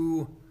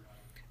two,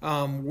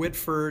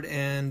 Whitford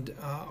and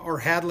or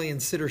Hadley and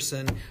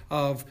Sitterson,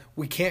 of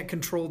we can't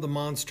control the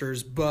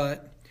monsters,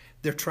 but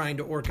they're trying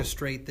to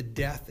orchestrate the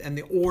death and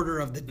the order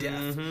of the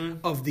death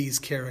of these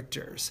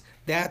characters.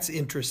 That's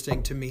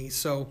interesting to me.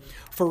 So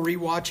for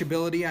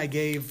rewatchability, I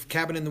gave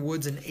Cabin in the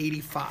Woods an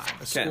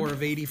 85, a score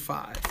of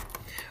 85.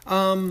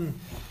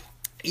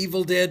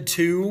 Evil Dead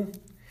 2,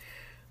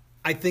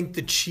 I think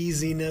the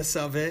cheesiness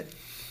of it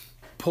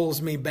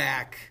pulls me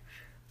back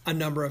a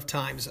number of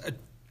times.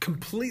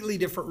 Completely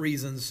different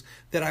reasons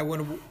that I would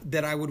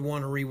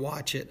want to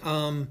rewatch it.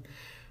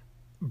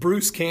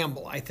 Bruce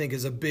Campbell, I think,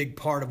 is a big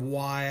part of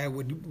why I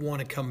would want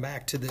to come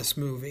back to this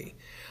movie.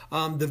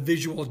 The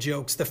visual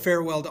jokes, the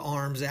farewell to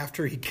arms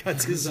after he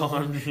cuts his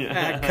own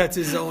cuts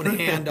his own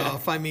hand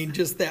off. I mean,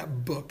 just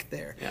that book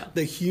there. Yeah.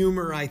 The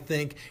humor, I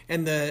think,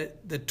 and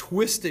the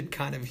twisted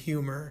kind of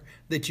humor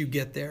that you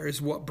get there is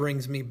what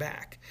brings me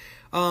back.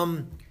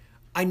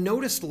 I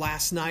noticed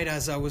last night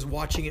as I was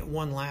watching it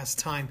one last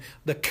time,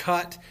 the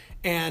cut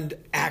and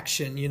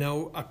action, you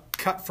know, a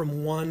cut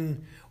from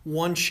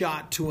one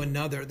shot to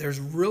another. There's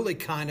really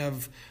kind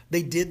of,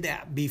 they did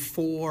that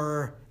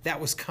before that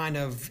was kind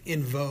of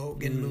in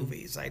vogue in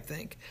movies, I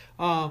think.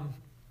 And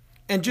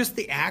just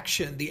the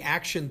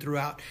action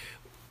throughout.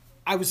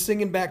 I was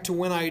thinking back to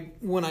when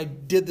I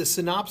did the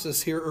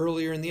synopsis here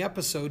earlier in the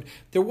episode.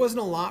 There wasn't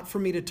a lot for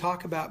me to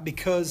talk about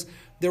because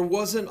there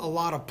wasn't a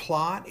lot of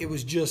plot. It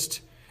was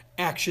just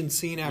action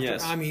scene after.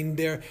 Yes. I mean,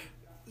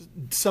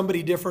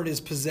 somebody different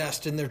is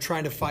possessed and they're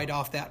trying to fight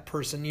off that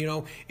person. You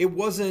know, it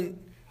wasn't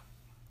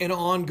an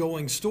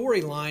ongoing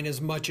storyline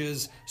as much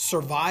as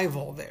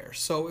survival there.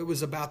 So it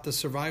was about the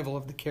survival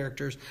of the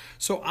characters.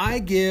 So I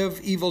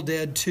give Evil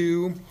Dead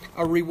 2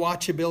 a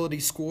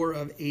rewatchability score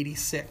of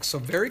 86. So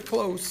very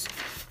close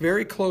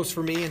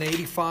for me, an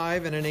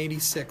 85 and an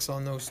 86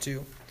 on those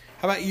two.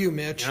 How about you,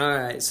 Mitch? All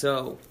right,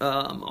 so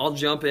I'll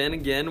jump in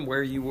again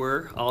where you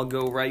were. I'll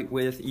go right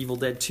with Evil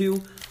Dead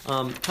 2.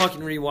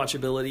 Talking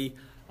rewatchability,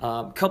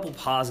 couple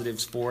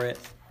positives for it.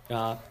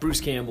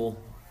 Bruce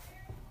Campbell,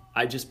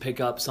 I just pick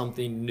up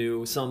something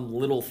new, some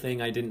little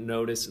thing I didn't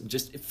notice,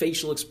 just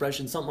facial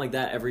expression, something like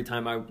that every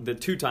time the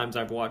 2 times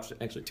I've watched,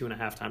 actually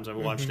 2.5 times I've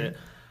watched it.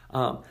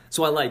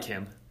 So I like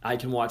him. I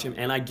can watch him,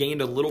 and I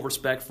gained a little more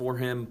respect for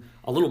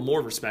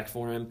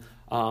him.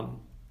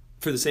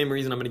 For the same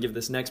reason I'm going to give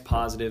this next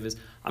positive is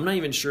I'm not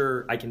even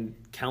sure I can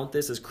count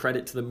this as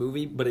credit to the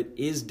movie, but it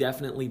is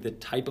definitely the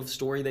type of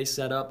story they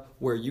set up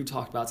where you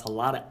talked about it's a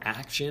lot of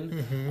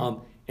action,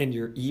 and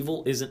your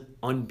evil isn't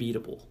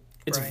unbeatable.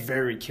 It's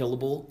very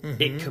killable.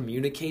 It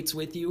communicates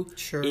with you.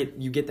 Sure.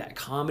 You get that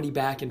comedy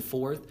back and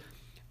forth.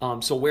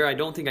 So where I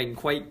don't think I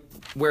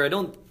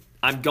can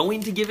I'm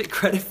going to give it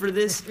credit for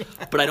this,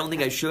 but I don't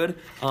think I should.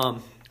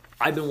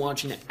 I've been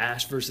watching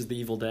Ash versus the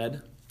Evil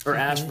Dead. Or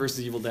Ash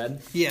versus Evil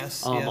Dead.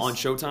 Yes. On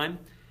Showtime.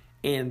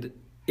 And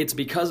it's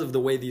because of the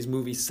way these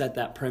movies set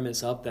that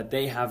premise up that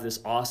they have this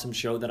awesome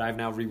show that I've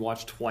now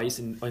rewatched twice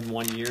in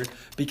 1 year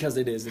because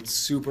it's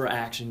super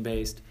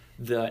action-based.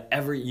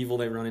 Every evil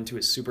they run into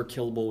is super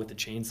killable with the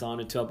chainsaw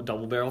and a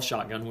double-barrel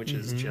shotgun, which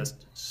is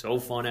just so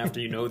fun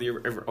after you know the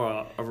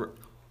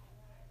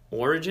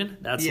origin.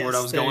 That's the word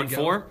I was going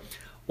for.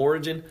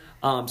 Origin.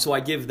 So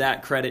I give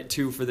that credit,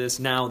 too, for this.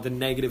 Now, the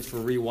negative for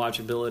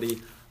rewatchability,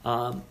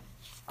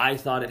 I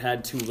thought it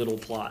had too little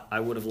plot. I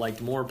would have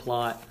liked more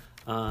plot.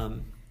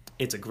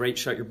 It's a great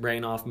shut your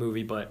brain off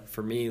movie, but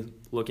for me,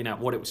 looking at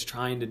what it was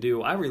trying to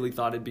do, I really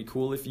thought it'd be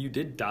cool if you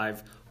did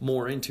dive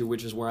more into,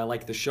 which is where I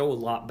like the show a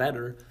lot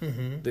better.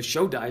 Mm-hmm. The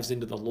show dives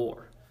into the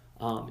lore.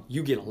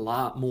 You get a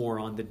lot more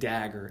on the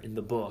dagger in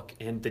the book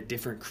and the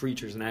different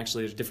creatures, and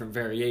actually there's different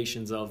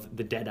variations of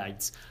the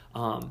Deadites.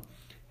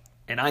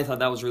 And I thought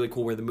that was really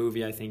cool, where the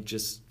movie, I think,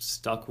 just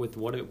stuck with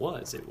what it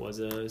was. It was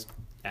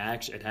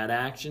action. It had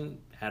action,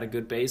 had a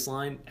good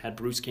baseline, had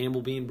Bruce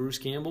Campbell being Bruce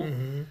Campbell.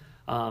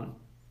 Mm-hmm.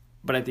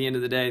 But at the end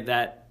of the day,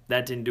 that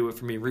didn't do it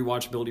for me.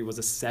 Rewatchability was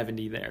a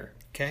 70 there.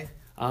 Okay.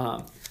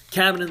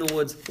 Cabin in the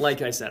Woods,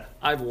 like I said,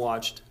 I've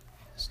watched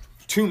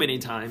too many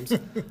times.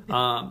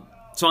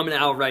 So I'm going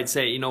to outright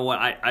say, you know what,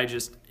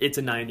 it's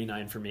a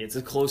 99 for me. It's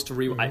as close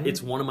to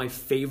it's one of my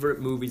favorite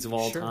movies of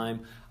all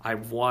time.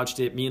 I've watched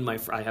it.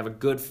 I have a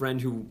good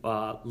friend who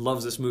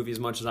loves this movie as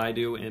much as I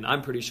do, and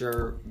I'm pretty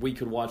sure we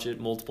could watch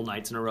it multiple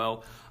nights in a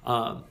row.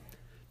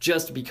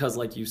 Just because,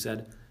 like you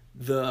said,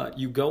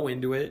 you go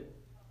into it,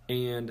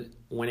 and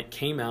when it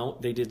came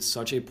out, they did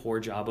such a poor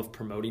job of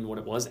promoting what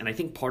it was. And I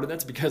think part of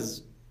that's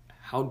because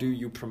how do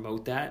you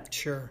promote that?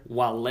 Sure.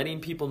 While letting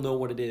people know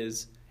what it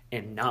is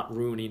and not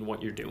ruining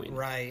what you're doing.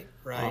 Right.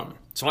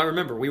 So I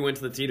remember we went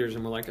to the theaters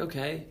and we're like,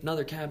 okay,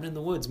 another Cabin in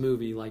the Woods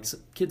movie. Like,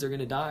 kids are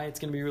going to die. It's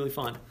going to be really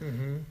fun.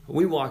 Mm-hmm.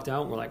 We walked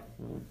out and we're like,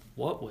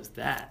 what was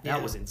that?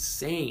 That was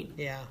insane.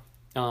 Yeah.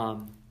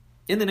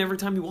 And then every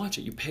time you watch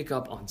it, you pick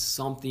up on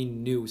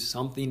something new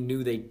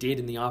they did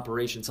in the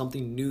operation,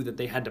 something new that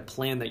they had to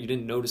plan that you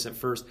didn't notice at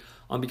first.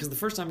 Because the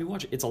first time you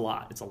watch it, it's a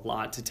lot. It's a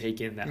lot to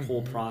take in, that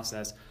whole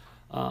process.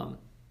 And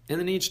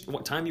then each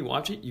time you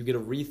watch it, you get to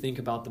rethink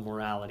about the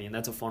morality. And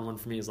that's a fun one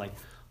for me, is like,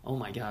 oh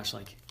my gosh,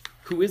 like,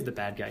 who is the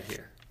bad guy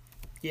here?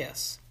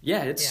 Yes.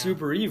 Yeah, it's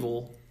super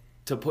evil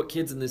to put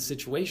kids in this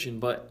situation,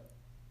 but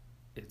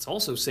it's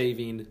also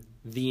saving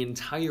the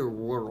entire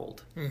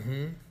world.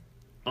 Mm-hmm.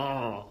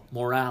 Oh,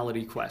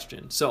 morality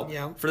question.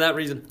 So for that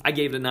reason, I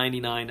gave it a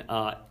 99.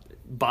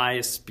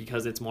 Biased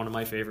because it's one of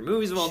my favorite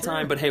movies of all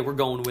time, but hey, we're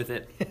going with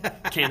it.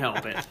 Can't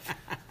help it.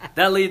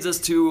 That leads us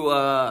to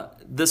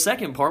the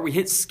second part. We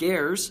hit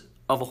scares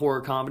of a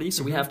horror comedy,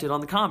 so we have to hit on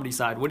the comedy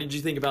side. What did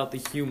you think about the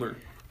humor?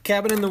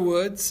 Cabin in the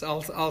Woods.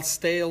 I'll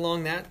stay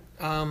along that.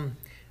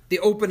 The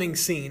opening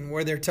scene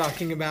where they're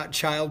talking about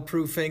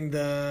child-proofing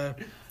the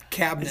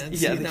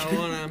cabinets, and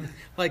I'm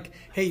like,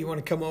 hey, you want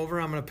to come over?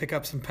 I'm going to pick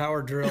up some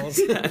power drills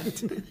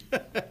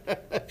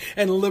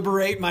and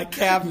liberate my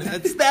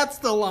cabinets. That's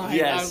the line.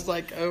 Yes. I was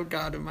like, oh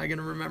God, am I going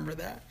to remember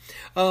that?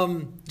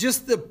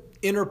 Just the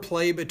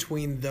interplay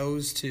between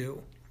those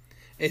two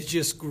is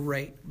just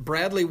great.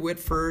 Bradley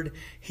Whitford,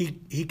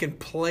 he can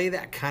play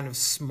that kind of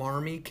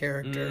smarmy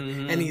character,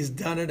 and he's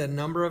done it a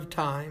number of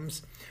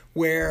times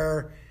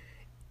where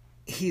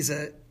he's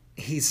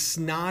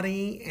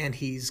snotty and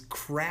he's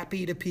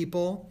crappy to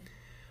people,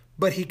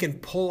 but he can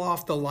pull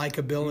off the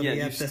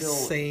likability at the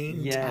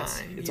same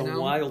time. It's a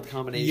wild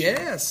combination.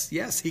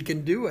 Yes, he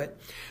can do it.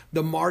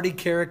 The Marty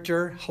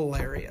character,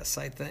 hilarious,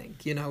 I think.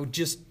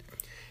 Just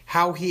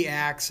how he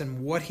acts and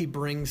what he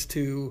brings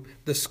to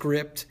the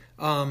script.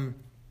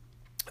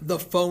 The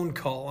phone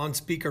call on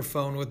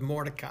speakerphone with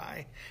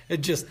Mordecai.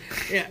 It just,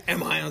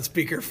 am I on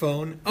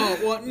speakerphone? Oh,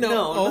 what?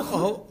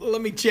 No.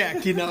 Let me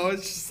check.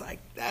 It's just like,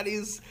 that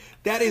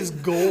is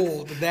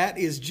gold. That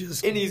is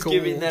just And he's gold.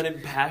 Giving that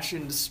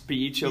impassioned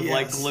speech of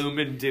like gloom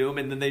and doom,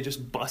 and then they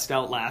just bust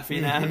out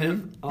laughing at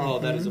him. Oh,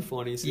 that is a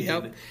funny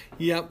scene.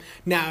 Yep.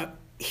 Now,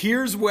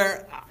 here's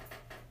where,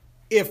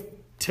 if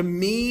to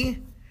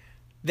me,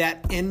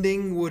 that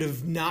ending would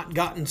have not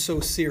gotten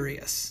so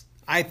serious,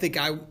 I think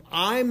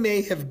I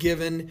may have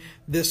given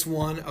this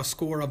one a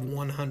score of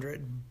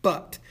 100.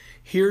 But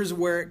here's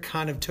where it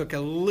kind of took a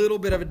little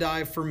bit of a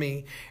dive for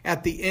me.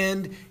 At the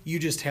end, you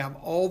just have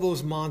all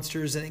those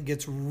monsters, and it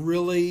gets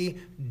really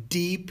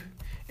deep,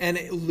 and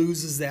it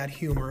loses that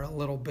humor a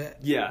little bit.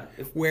 Yeah.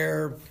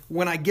 Where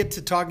when I get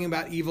to talking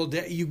about Evil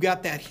Dead, you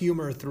got that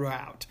humor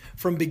throughout,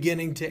 from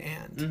beginning to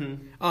end.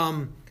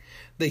 Mm-hmm.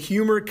 The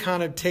humor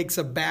kind of takes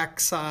a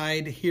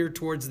backside here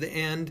towards the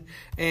end,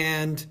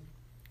 and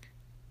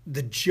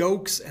the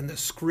jokes and the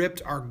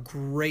script are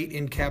great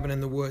in Cabin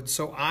in the Woods.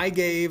 So I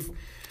gave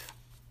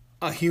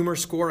a humor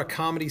score, a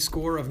comedy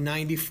score of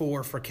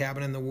 94 for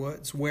Cabin in the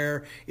Woods,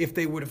 where if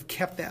they would have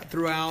kept that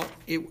throughout,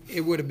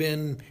 it would have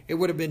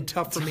been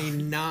tough for me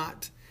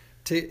not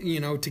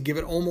to give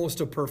it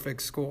almost a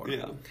perfect score.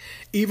 Yeah.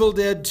 Evil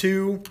Dead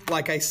 2,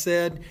 like I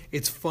said,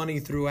 it's funny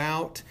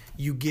throughout.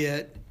 You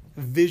get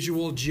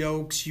visual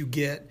jokes, you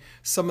get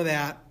some of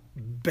that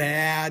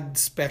bad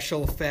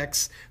special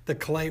effects, the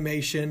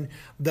claymation,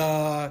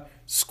 the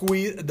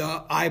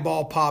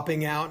eyeball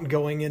popping out and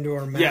going into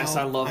her mouth. Yes,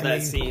 I love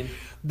that scene.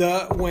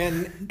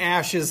 When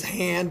Ash's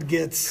hand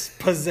gets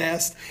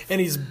possessed and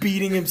he's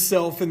beating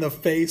himself in the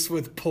face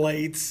with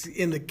plates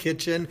in the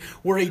kitchen,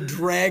 where he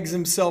drags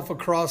himself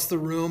across the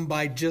room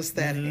by just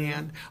that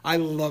hand. I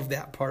love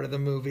that part of the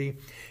movie.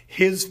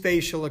 His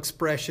facial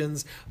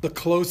expressions, the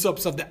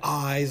close-ups of the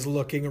eyes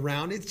looking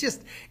around.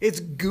 It's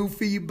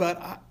goofy,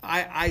 but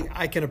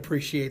I can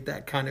appreciate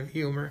that kind of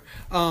humor.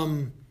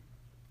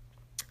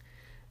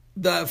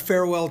 the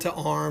Farewell to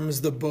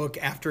Arms, the book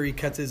after he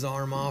cuts his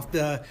arm off,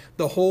 the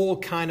whole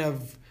kind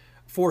of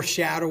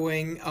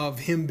foreshadowing of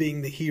him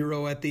being the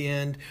hero at the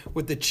end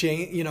with the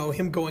chain,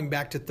 him going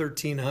back to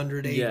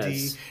 1300 AD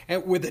Yes.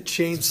 and with a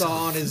chainsaw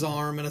on his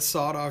arm and a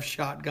sawed-off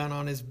shotgun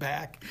on his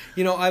back.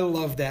 I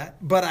love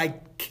that, but I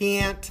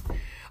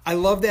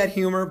love that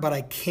humor, but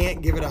I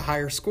can't give it a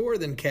higher score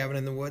than Cabin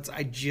in the Woods.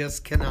 I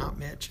just cannot,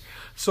 Mitch.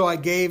 So I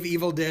gave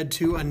Evil Dead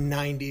 2 a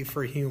 90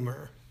 for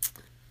humor.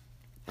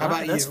 How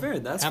about that's you? Fair.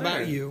 That's How fair.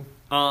 about you?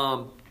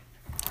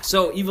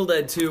 So Evil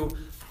Dead 2,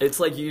 it's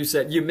like you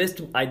said, you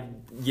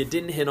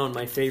didn't hit on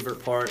my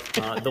favorite part,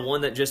 the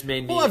one that just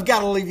made me. Well, I've got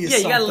to leave you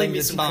something. You got to leave me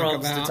to some talk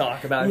crumbs about. to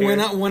talk about here.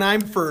 When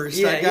I'm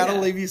first, I got to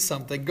leave you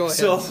something. Go ahead.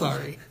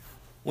 Sorry.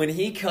 When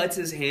he cuts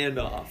his hand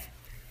off,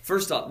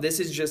 first off,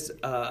 this is just,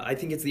 I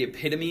think it's the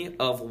epitome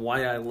of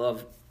why I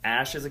love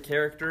Ash as a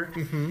character,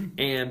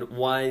 and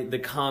why the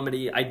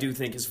comedy I do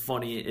think is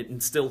funny,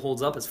 it still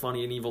holds up as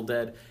funny in Evil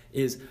Dead,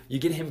 is you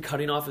get him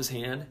cutting off his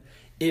hand,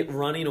 it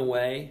running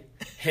away,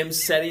 him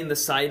setting the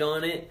sight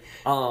on it,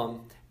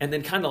 and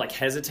then kind of like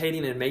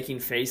hesitating and making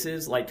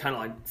faces, like kind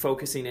of like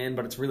focusing in,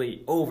 but it's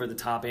really over the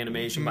top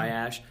animation by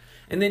Ash.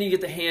 And then you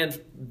get the hand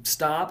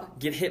stop,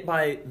 get hit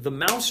by the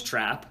mouse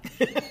trap,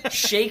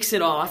 shakes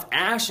it off,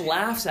 Ash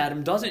laughs at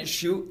him, doesn't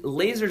shoot,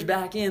 lasers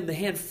back in, the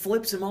hand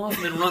flips him off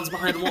and then runs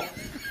behind the wall.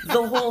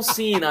 The whole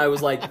scene, I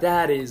was like,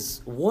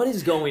 what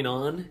is going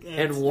on?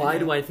 And why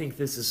do I think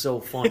this is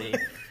so funny?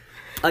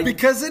 Like,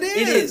 because it is.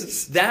 It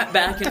is. That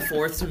back and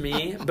forth to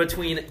me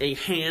between a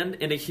hand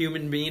and a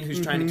human being who's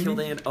trying to kill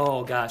the hand,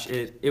 oh gosh,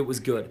 it was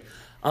good.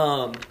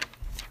 You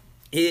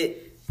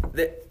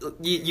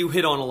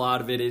hit on a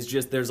lot of it. Is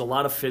just there's a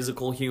lot of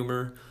physical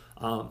humor.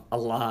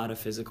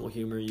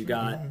 You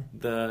got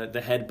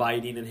the head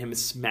biting and him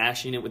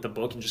smashing it with the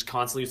book and just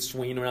constantly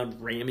swinging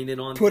around, ramming it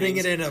on putting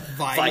things. it in a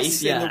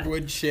vice in the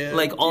woodshed.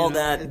 Like all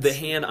that. The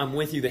hand, I'm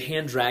with you. The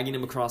hand dragging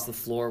him across the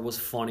floor was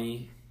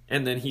funny.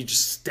 And then he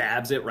just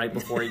stabs it right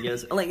before he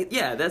gets...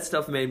 that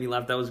stuff made me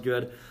laugh. That was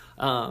good.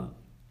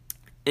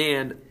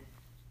 It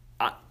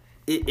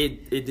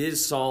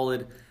is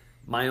solid.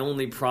 My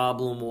only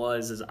problem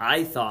is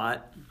I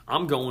thought...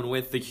 I'm going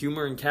with the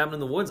humor in Cabin in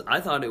the Woods. I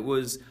thought it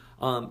was...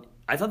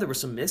 I thought there were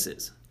some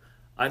misses.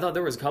 I thought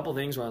there was a couple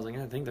things where I was like,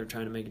 I think they're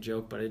trying to make a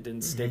joke, but it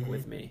didn't stick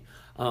with me.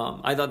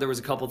 I thought there was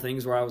a couple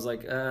things where I was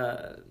like...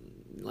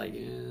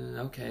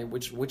 okay,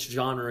 which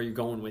genre are you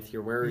going with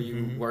here? Where are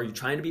you? Are you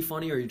trying to be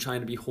funny, or are you trying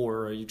to be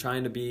horror? Are you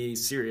trying to be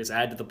serious?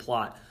 Add to the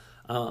plot.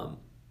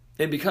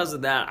 And because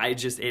of that,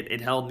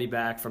 it held me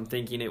back from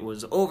thinking it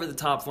was over the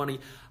top funny.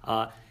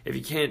 If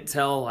you can't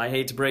tell, I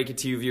hate to break it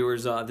to you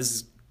viewers, this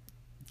has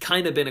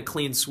kind of been a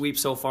clean sweep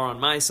so far on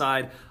my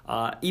side.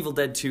 Evil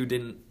Dead 2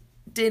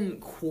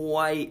 didn't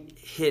quite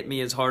hit me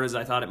as hard as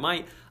I thought it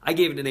might. I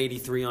gave it an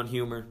 83 on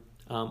humor,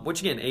 which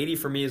again, 80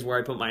 for me is where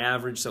I put my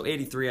average. So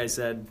 83, I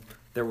said.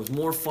 There was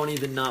more funny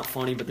than not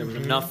funny, but there was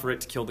enough for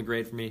it to kill the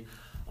grade for me.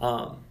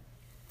 On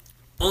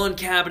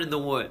Cabin in the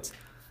Woods,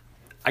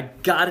 I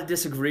gotta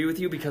disagree with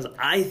you because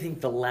I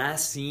think the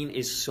last scene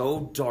is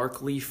so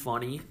darkly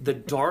funny. The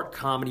dark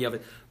comedy of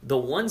it. The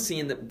one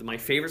scene my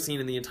favorite scene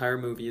in the entire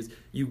movie is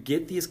you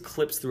get these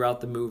clips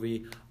throughout the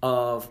movie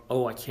of,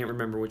 I can't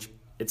remember which.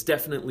 It's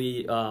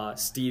definitely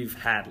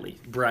Steve Hadley,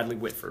 Bradley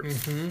Whitford.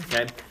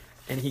 Okay,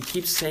 and he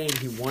keeps saying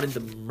he wanted the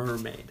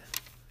mermaid.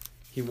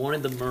 He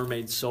wanted the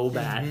mermaid so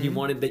bad.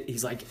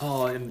 He's like,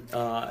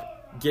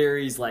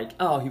 Gary's like,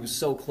 he was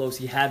so close.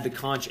 He had the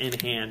conch in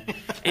hand.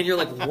 And you're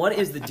like, what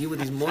is the deal with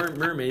these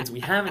mermaids?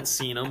 We haven't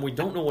seen them. We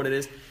don't know what it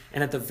is.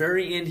 And at the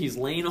very end, he's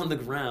laying on the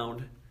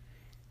ground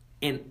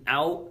and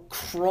out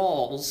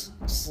crawls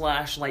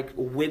 /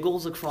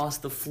 wiggles across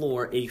the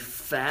floor a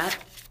fat,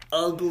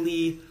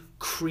 ugly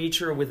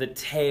creature with a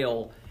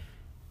tail.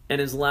 And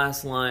his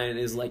last line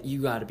is like,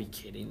 you gotta be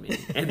kidding me.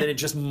 And then it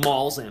just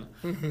mauls him.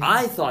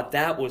 I thought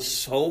that was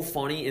so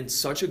funny and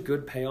such a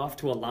good payoff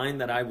to a line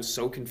that I was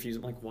so confused.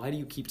 I'm like, why do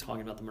you keep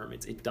talking about the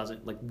mermaids? It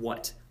doesn't,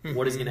 what?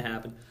 What is gonna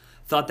happen?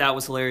 Thought that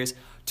was hilarious.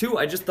 2,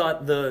 I just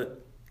thought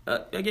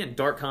again,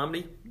 dark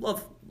comedy.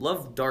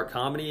 Love dark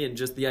comedy and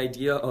just the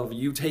idea of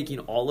you taking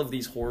all of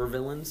these horror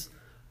villains,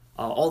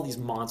 all these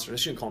monsters. I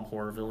shouldn't call them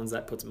horror villains.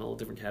 That puts them in a little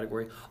different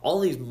category.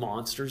 All these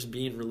monsters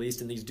being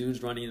released and these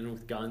dudes running in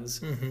with guns.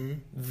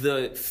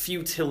 The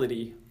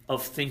futility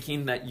of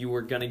thinking that you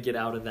were going to get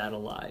out of that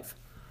alive.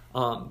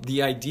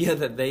 The idea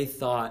that they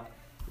thought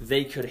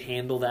they could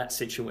handle that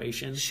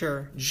situation.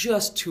 Sure.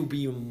 Just to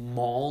be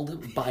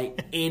mauled by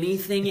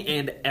anything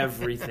and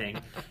everything.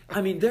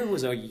 I mean, there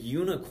was a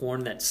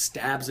unicorn that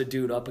stabs a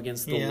dude up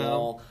against the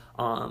wall.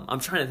 I'm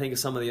trying to think of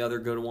some of the other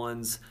good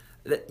ones.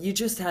 That you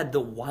just had the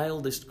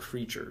wildest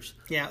creatures.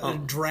 Yeah, a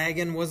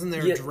dragon. Wasn't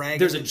there a dragon?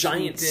 There's a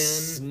giant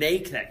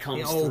snake that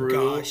comes through.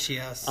 Oh, gosh,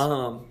 yes.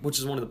 Which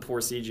is one of the poor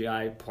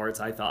CGI parts,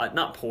 I thought.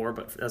 Not poor,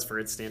 but as for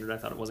its standard, I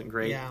thought it wasn't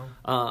great.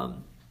 Yeah.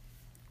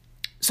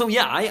 So,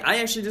 yeah,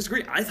 I actually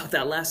disagree. I thought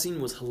that last scene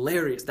was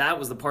hilarious. That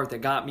was the part that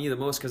got me the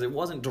most because it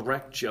wasn't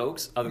direct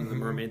jokes, other than the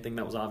mermaid thing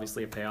that was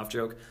obviously a payoff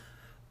joke.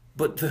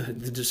 But the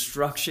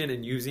destruction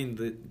and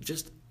using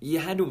you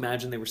had to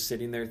imagine they were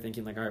sitting there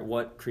thinking like, all right,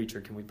 what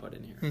creature can we put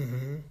in here?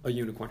 Mm-hmm. A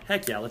unicorn.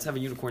 Heck yeah, let's have a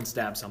unicorn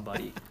stab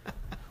somebody.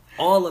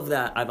 All of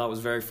that I thought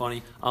was very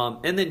funny.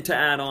 And then to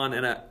add on,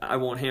 and I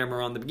won't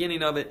hammer on the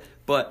beginning of it,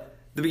 but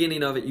the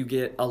beginning of it, you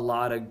get a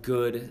lot of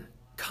good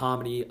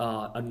comedy.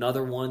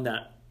 Another one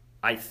that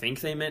I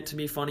think they meant to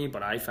be funny,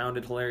 but I found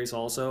it hilarious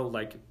also.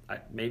 Like,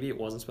 maybe it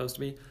wasn't supposed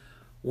to be.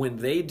 When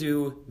they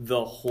do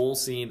the whole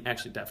scene,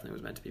 actually definitely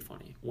was meant to be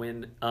funny.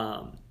 When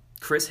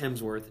Chris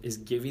Hemsworth is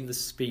giving the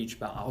speech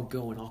about I'll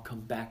go and I'll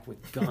come back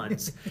with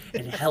guns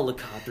and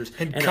helicopters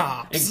and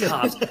cops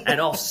and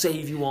I'll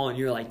save you all, and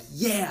you're like,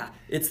 yeah,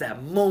 it's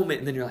that moment,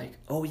 and then you're like,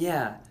 oh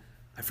yeah,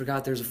 I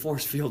forgot there's a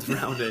force field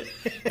around it,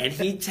 and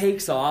he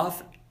takes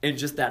off in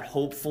just that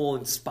hopeful,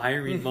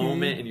 inspiring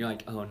moment, and you're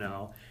like, oh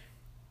no.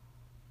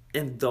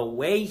 And the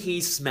way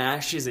he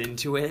smashes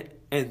into it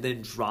and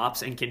then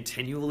drops and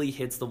continually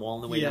hits the wall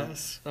on the way down,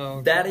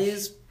 that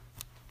is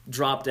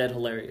drop dead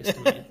hilarious to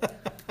me.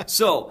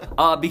 So,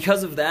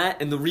 because of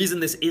that, and the reason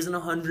this isn't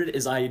 100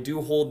 is I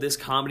do hold this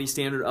comedy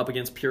standard up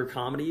against pure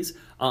comedies.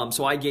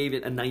 So I gave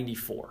it a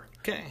 94.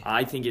 Okay.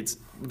 I think it's,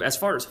 as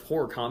far as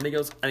horror comedy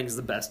goes, I think it's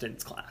the best in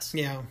its class.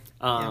 Yeah.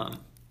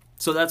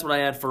 So that's what I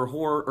had for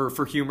horror, or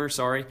for humor,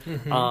 sorry.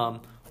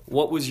 Mm-hmm.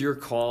 What was your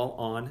call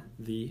on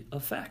the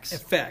effects?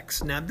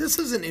 Effects. Now, this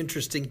is an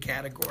interesting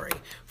category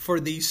for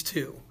these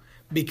two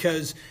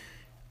because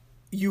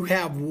you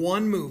have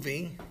one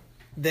movie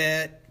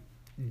that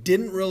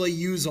didn't really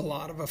use a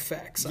lot of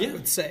effects, I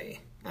would say.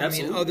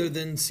 Absolutely. I mean, other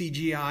than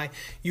CGI.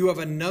 You have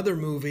another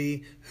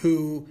movie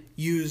who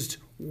used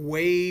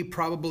way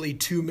probably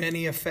too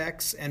many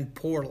effects and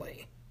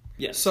poorly.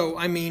 Yes. So,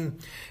 I mean,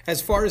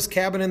 as far as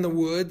Cabin in the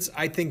Woods,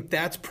 I think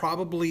that's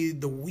probably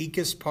the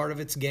weakest part of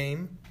its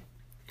game.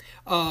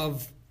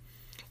 Of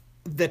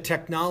the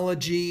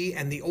technology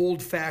and the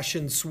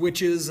old-fashioned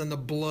switches and the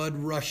blood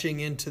rushing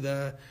into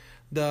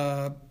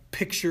the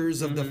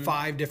pictures of the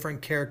 5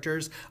 different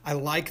characters. I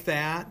like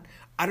that.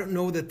 I don't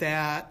know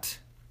that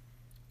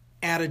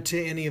added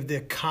to any of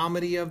the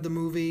comedy of the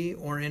movie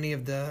or any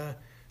of the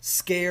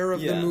scare of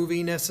the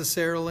movie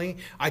necessarily.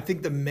 I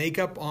think the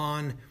makeup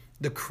on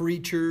the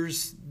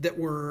creatures that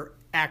were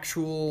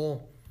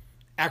actual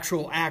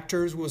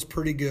actors was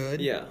pretty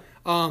good. Yeah.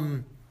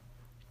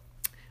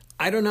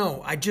 I don't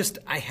know.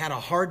 I had a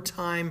hard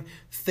time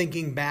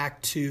thinking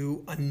back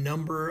to a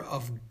number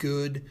of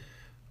good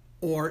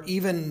or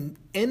even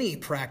any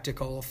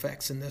practical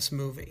effects in this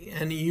movie.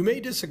 And you may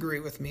disagree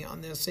with me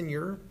on this, and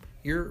you're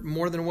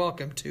more than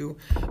welcome to.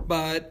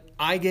 But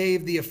I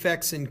gave the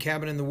effects in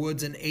Cabin in the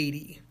Woods an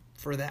 80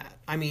 for that.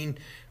 I mean,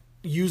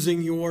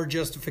 using your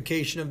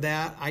justification of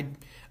that,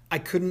 I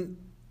couldn't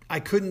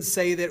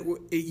say that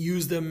it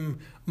used them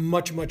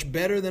much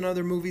better than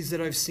other movies that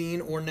I've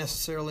seen, or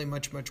necessarily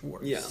much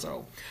worse. Yeah.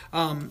 So,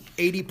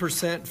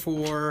 80%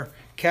 for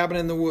Cabin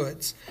in the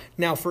Woods.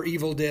 Now for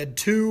Evil Dead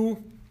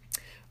 2.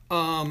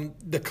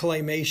 The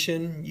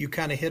claymation, you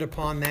kind of hit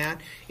upon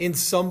that. In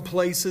some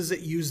places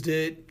it used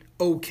it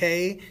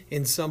okay.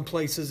 In some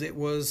places it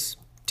was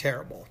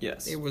terrible.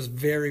 Yes. It was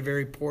very,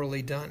 very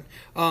poorly done.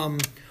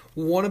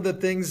 One of the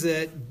things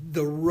that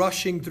the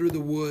rushing through the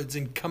woods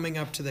and coming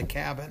up to the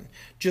cabin,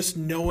 just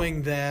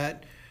knowing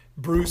that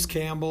Bruce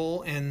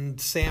Campbell and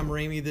Sam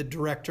Raimi, the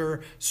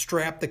director,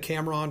 strapped the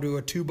camera onto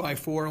a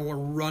 2x4 and were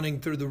running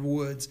through the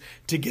woods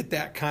to get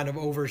that kind of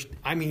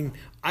I mean,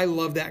 I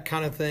love that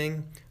kind of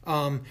thing.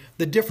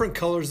 The different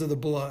colors of the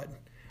blood.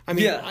 I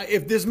mean,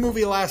 if this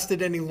movie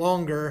lasted any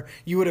longer,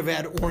 you would have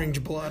had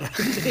orange blood, I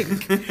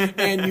think.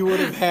 And you would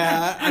have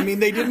had, I mean,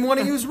 they didn't want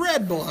to use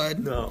red blood.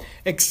 No.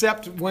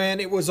 Except when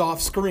it was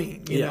off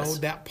screen. You know,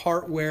 that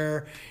part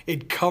where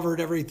it covered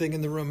everything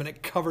in the room and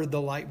it covered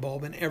the light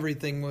bulb and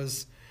everything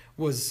was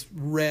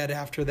red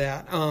after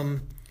that.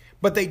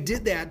 But they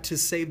did that to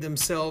save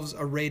themselves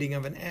a rating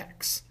of an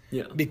X.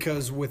 Yeah.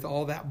 Because with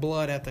all that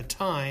blood at the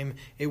time,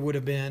 it would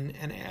have been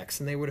an X,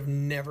 and they would have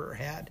never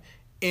had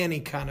any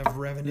kind of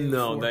revenue.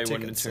 No, for they ticket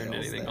wouldn't have turned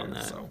sales anything there. on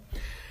that. So,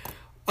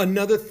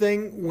 another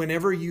thing,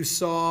 whenever you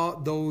saw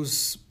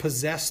those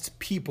possessed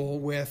people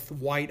with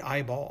white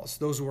eyeballs,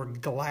 those were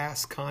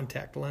glass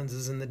contact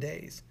lenses in the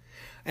days.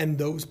 And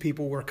those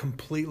people were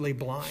completely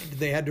blind.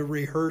 They had to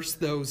rehearse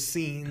those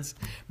scenes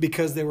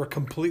because they were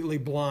completely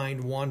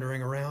blind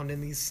wandering around in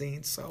these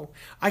scenes. So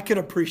I can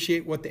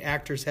appreciate what the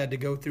actors had to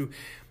go through.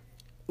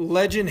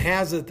 Legend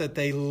has it that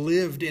they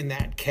lived in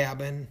that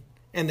cabin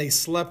and they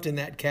slept in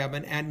that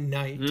cabin at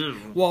night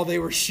while they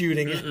were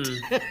shooting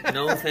it.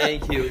 No,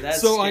 thank you. That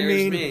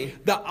scares me.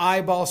 The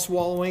eyeball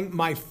swallowing.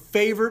 My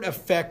favorite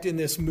effect in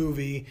this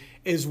movie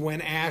is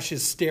when Ash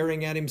is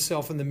staring at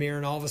himself in the mirror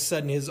and all of a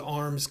sudden his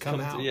arms come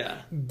out. Yeah.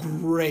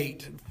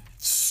 Great.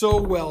 So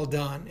well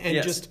done.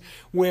 And just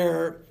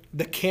where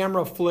the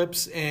camera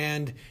flips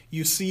and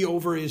you see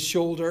over his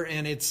shoulder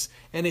and it's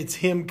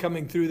him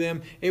coming through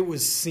them. It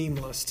was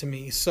seamless to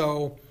me.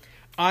 So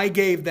I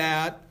gave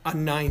that a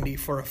 90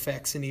 for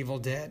effects in Evil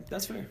Dead.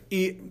 That's fair.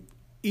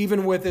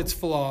 Even with its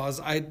flaws,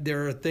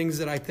 there are things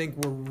that I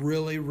think were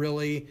really,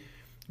 really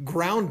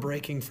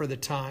groundbreaking for the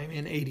time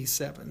in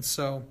 '87.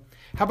 So,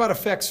 how about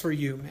effects for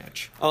you,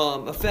 Mitch?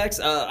 Effects.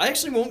 I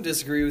actually won't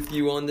disagree with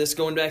you on this.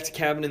 Going back to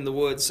Cabin in the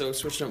Woods, so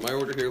switching up my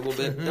order here a little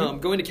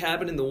bit. Going to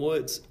Cabin in the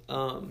Woods.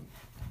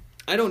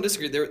 I don't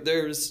disagree.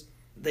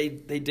 They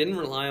didn't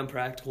rely on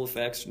practical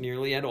effects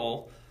nearly at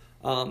all.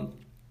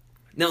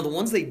 Now the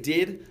ones they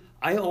did,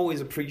 I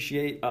always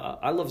appreciate.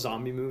 I love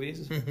zombie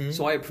movies,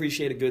 so I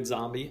appreciate a good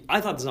zombie.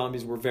 I thought the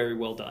zombies were very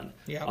well done.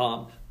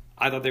 Yeah.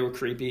 I thought they were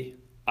creepy.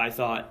 I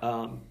thought,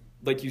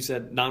 like you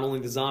said, not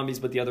only the zombies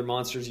but the other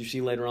monsters you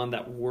see later on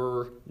that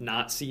were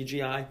not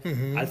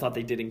CGI. I thought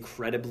they did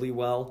incredibly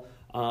well.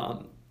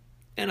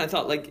 And I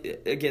thought,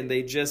 like, again,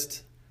 they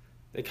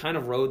kind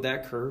of rode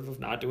that curve of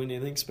not doing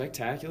anything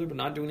spectacular, but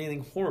not doing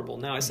anything horrible.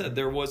 Now, I said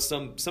there was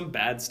some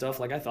bad stuff.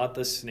 Like, I thought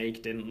the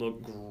snake didn't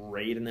look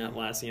great in that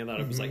last scene. I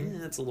thought it was like,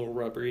 it's a little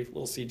rubbery, a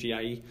little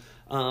CGI-y.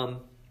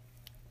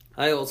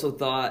 I also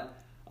thought,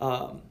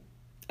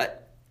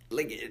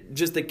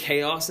 just the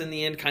chaos in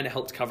the end kind of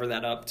helped cover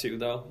that up, too,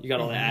 though. You got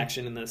all the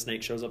action, and the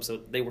snake shows up, so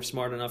they were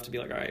smart enough to be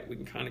like, all right, we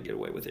can kind of get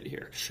away with it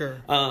here.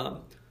 Sure.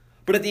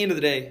 But at the end of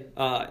the day,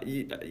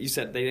 you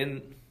said they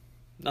didn't...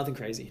 Nothing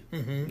crazy.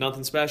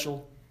 Nothing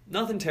special.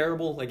 Nothing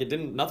terrible. Like,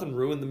 nothing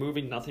ruined the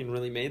movie. Nothing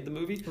really made the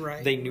movie.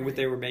 Right. They knew what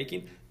they were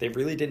making. They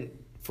really didn't,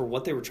 for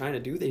what they were trying to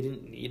do, they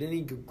didn't need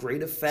any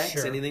great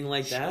effects, anything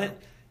like that.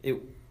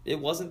 It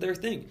wasn't their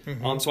thing.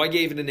 So I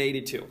gave it an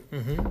 82.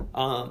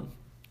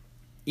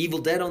 Evil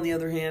Dead, on the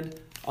other hand,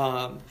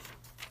 a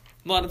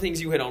lot of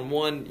things you hit on.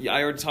 One,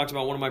 I already talked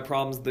about one of my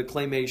problems. The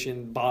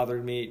claymation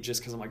bothered me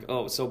just because I'm like,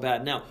 oh, it's so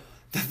bad. Now,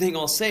 the thing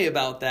I'll say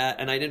about that,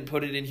 and I didn't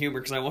put it in humor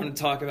because I wanted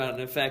to talk about it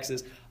in effects,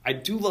 is I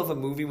do love a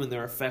movie when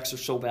their effects are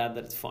so bad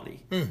that it's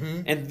funny.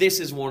 And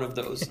this is one of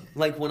those.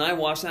 Like, when I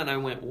watched that, I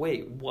went,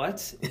 wait,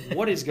 what?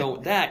 What is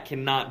going... That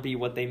cannot be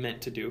what they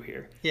meant to do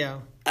here. Yeah.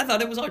 I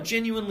thought it was all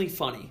genuinely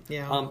funny.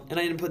 Yeah. And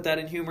I didn't put that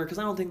in humor because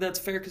I don't think that's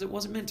fair because it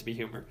wasn't meant to be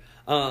humor.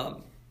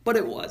 But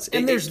it was.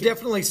 And there's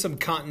definitely some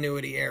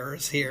continuity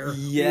errors here.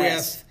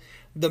 Yes. With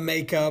the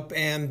makeup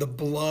and the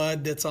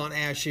blood that's on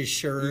Ash's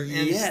shirt.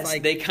 And yes,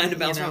 like, they kind of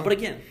bounce around. But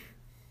again,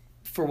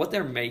 for what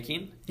they're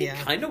making, it Yeah.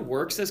 kind of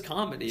works as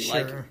comedy.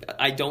 Sure. Like,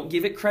 I don't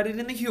give it credit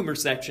in the humor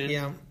section.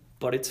 Yeah.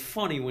 But it's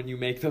funny when you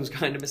make those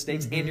kind of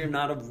mistakes and you're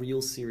not a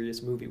real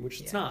serious movie,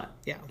 which it's Yeah. not.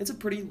 Yeah. It's a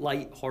pretty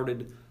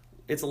light-hearted,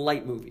 it's a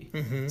light movie.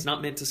 It's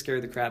not meant to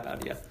scare the crap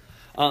out of you.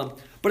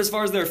 But as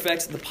far as their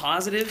effects, the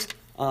positives,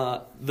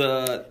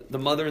 the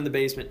mother in the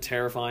basement,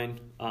 terrifying.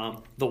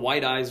 The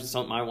white eyes was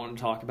something I wanted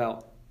to talk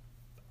about.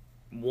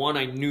 One,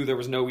 I knew there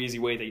was no easy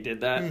way they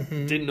did that.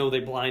 Didn't know they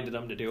blinded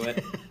them to do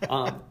it.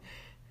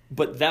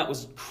 But that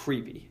was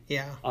creepy.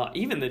 Yeah.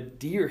 Even the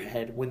deer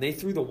head, when they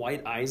threw the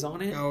white eyes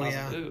on it, Oh, I was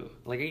yeah. like, ooh.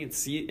 Like, I can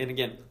see it. And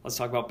again, let's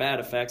talk about bad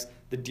effects.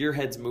 The deer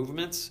head's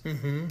movements,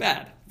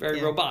 bad. Very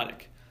Yeah.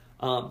 robotic.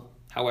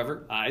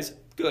 However, eyes,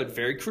 good.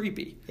 Very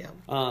creepy.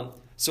 Yeah.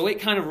 So it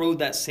kind of rode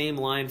that same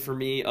line for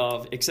me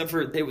of, except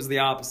for it was the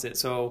opposite.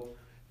 So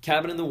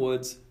Cabin in the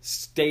Woods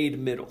stayed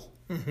middle,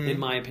 in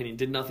my opinion.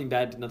 Did nothing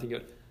bad, did nothing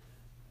good.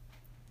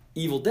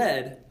 Evil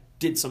Dead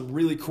did some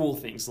really cool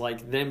things,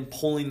 like them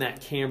pulling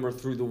that camera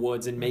through the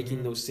woods and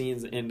making those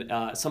scenes, and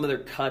some of their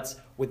cuts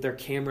with their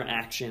camera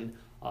action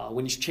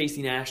when he's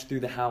chasing Ash through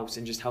the house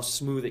and just how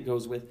smooth it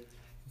goes with,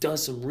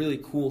 does some really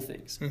cool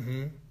things.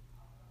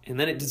 And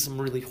then it did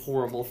some really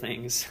horrible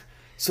things.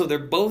 So they're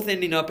both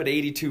ending up at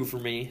 82 for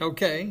me,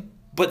 Okay.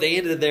 but they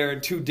ended there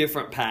in two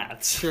different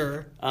paths.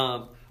 Sure.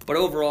 But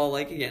overall,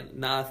 like, again,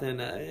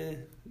 nothing...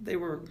 They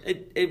were.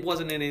 It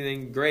wasn't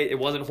anything great. It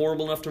wasn't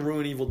horrible enough to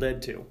ruin Evil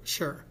Dead 2.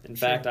 Sure. In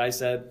fact, I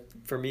said,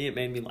 for me, it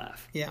made me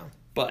laugh. Yeah.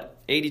 But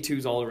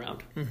 82's all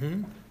around.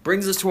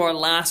 Brings us to our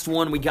last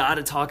one. We got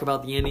to talk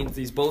about the endings.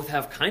 These both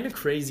have kind of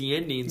crazy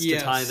endings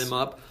Yes. to tie them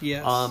up.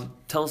 Yes.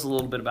 Tell us a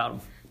little bit about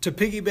them. To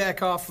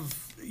piggyback off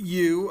of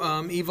you,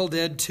 Evil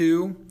Dead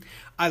 2,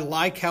 I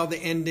like how the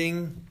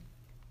ending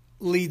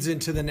leads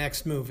into the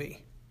next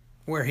movie,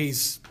 where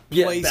he's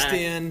placed back.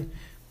 in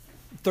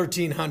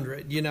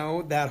 1300,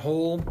 that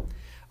whole,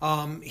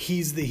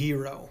 he's the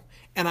hero.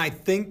 And I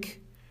think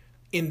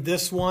in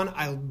this one,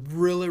 I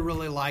really,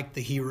 really like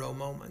the hero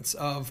moments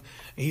of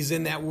he's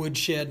in that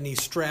woodshed and he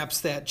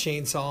straps that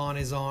chainsaw on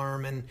his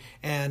arm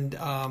and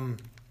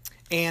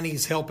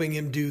Annie's helping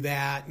him do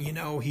that.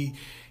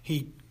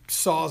 He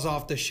saws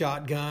off the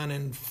shotgun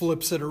and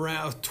flips it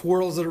around,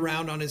 twirls it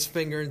around on his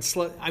finger and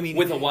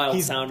With a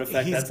wild sound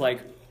effect that's like...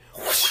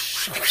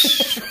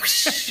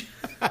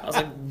 I was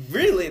like,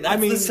 really? That's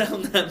the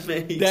sound that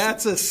makes.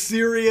 That's a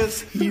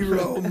serious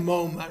hero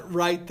moment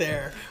right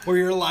there, where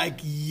you're like,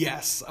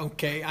 yes,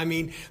 okay.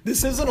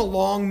 This isn't a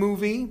long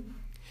movie,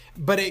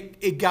 but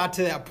it got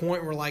to that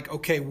point where like,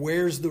 okay,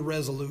 where's the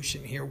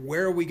resolution here?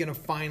 Where are we going to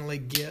finally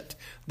get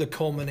the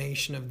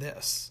culmination of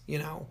this?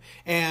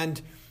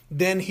 And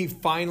then he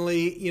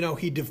finally,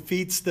 he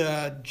defeats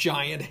the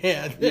giant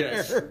head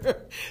there, Yes.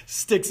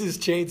 sticks his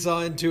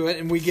chainsaw into it,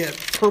 and we get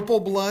purple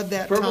blood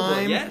that Purple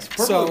time. blood, yes.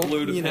 Purple or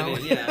blue,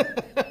 depending, yeah.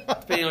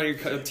 Depending on your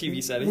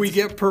TV settings. We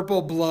get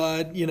purple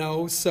blood,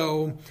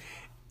 so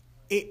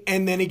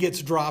and then he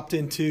gets dropped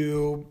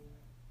into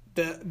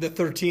the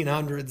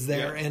 1300s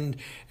there, Yeah.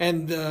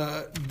 and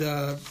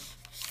the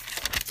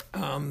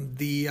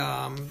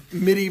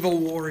medieval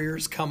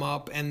warriors come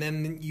up, and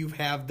then you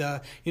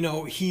have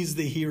he's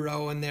the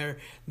hero, and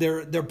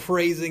they're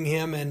praising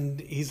him, and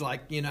he's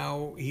like, he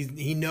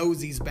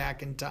knows he's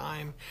back in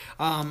time.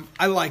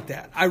 I like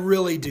that. I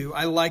really do.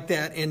 I like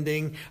that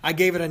ending. I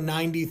gave it a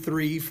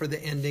 93 for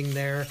the ending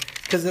there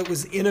because it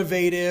was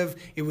innovative.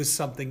 It was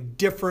something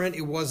different.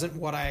 It wasn't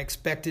what I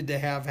expected to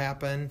have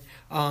happen.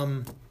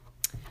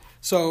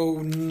 So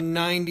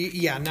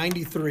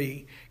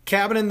 93.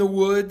 Cabin in the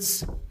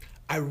Woods.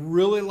 I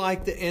really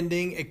like the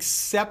ending,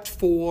 except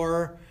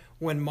for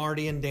when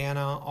Marty and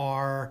Dana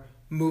are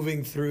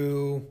moving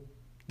through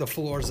the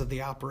floors of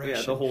the operation.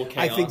 Yeah, the whole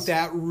chaos. I think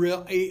that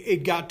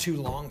it got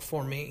too long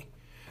for me.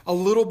 A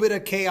little bit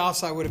of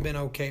chaos I would have been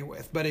okay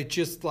with, but it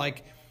just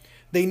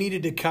they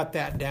needed to cut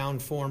that down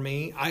for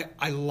me.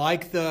 I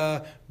like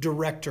the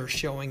director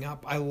showing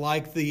up. I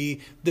like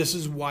this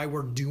is why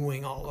we're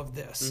doing all of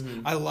this.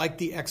 Mm-hmm. I like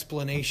the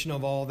explanation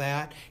of all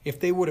that. If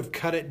they would have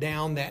cut it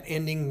down, that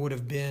ending would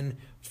have been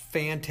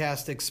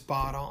fantastic,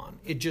 spot on.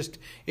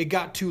 It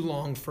got too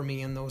long for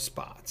me in those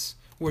spots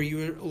where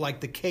you like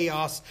the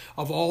chaos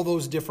of all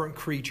those different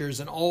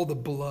creatures and all the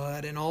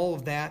blood and all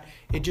of that.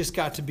 It just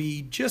got to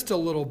be just a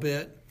little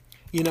bit,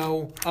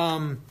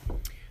 the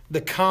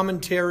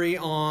commentary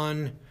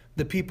on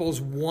the people's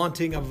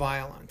wanting of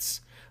violence,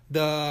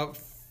 the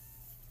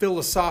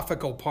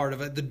philosophical part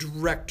of it, the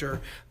director,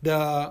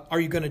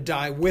 are you going to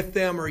die with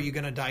them or are you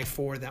going to die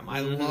for them? I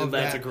love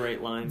that. That's a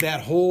great line.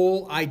 That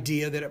whole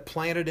idea that it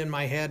planted in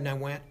my head, and I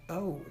went,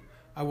 oh,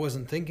 I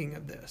wasn't thinking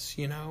of this,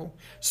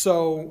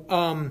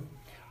 So,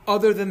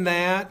 other than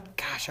that,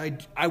 gosh,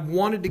 I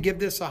wanted to give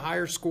this a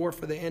higher score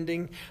for the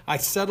ending. I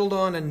settled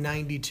on a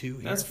 92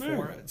 here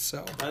for it.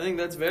 So I think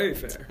that's very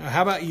fair.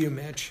 How about you,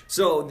 Mitch?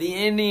 So the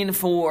ending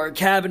for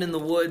Cabin in the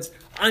Woods,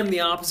 I'm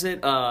the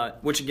opposite,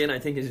 which again I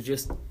think is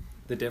just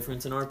the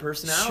difference in our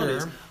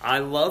personalities. Sure. I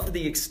loved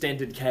the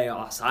extended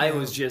chaos. I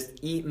was just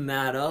eating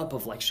that up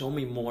of show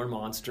me more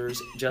monsters,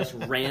 just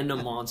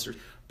random monsters.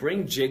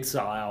 Bring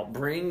Jigsaw out.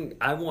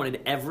 I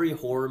wanted every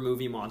horror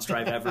movie monster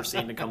I've ever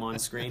seen to come on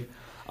screen.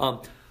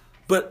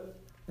 But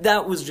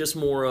that was just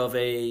more of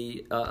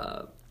a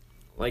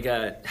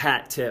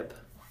hat tip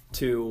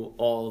to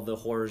all the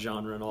horror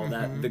genre and all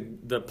that.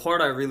 The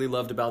part I really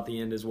loved about the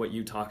end is what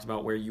you talked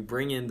about, where you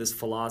bring in this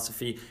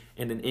philosophy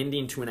and an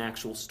ending to an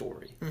actual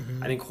story.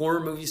 I think horror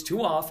movies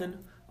too often,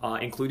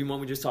 including one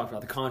we just talked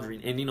about, The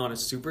Conjuring, ending on a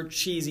super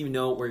cheesy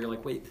note where you're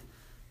like, wait,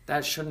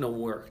 that shouldn't have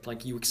worked.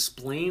 You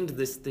explained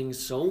this thing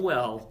so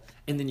well,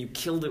 and then you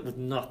killed it with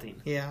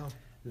nothing. Yeah.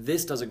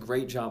 This does a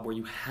great job where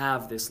you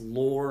have this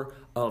lore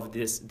of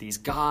these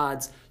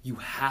gods. You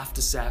have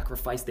to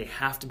sacrifice. They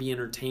have to be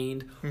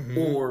entertained,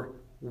 or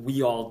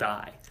we all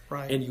die.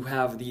 Right. And you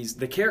have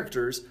the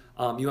characters.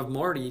 You have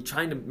Marty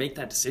trying to make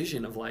that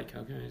decision of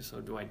okay,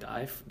 so do I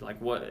die?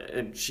 What?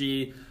 And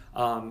she,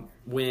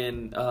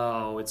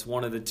 it's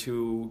one of the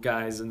two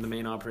guys in the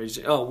main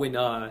operation. Oh, when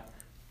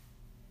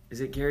is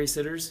it Gary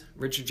Sitters,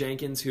 Richard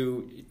Jenkins,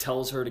 who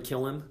tells her to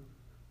kill him?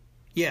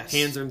 Yes.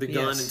 Hands her the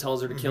gun and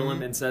tells her to kill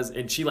him, and says,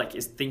 and she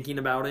is thinking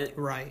about it.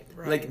 Right.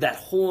 That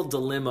whole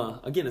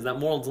dilemma again is that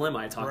moral dilemma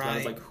I talked about.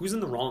 It's who's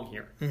in the wrong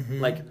here?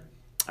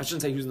 I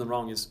shouldn't say who's in the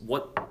wrong. Is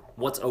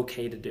what's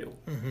okay to do.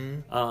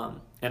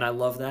 And I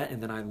love that.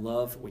 And then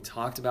we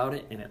talked about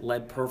it, and it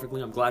led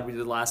perfectly. I'm glad we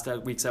did last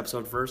week's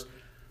episode first.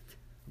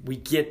 We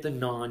get the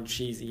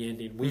non-cheesy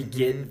ending. We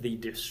get the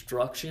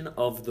destruction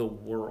of the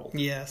world.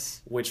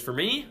 Yes. Which for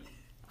me,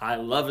 I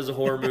love as a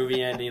horror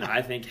movie ending.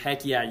 I think,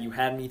 heck yeah, you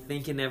had me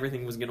thinking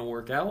everything was going to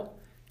work out,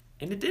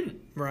 and it didn't.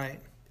 Right.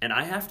 And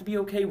I have to be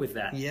okay with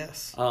that.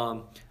 Yes.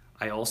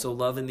 I also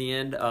love in the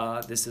end,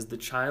 this is the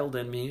child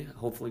in me.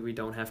 Hopefully we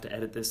don't have to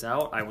edit this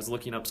out. I was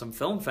looking up some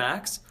film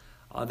facts.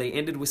 They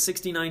ended with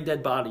 69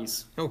 dead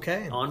bodies.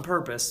 Okay. On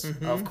purpose.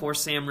 Of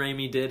course Sam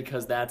Raimi did,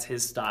 because that's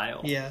his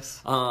style.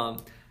 Yes.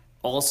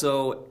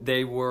 Also,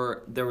 there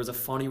was a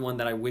funny one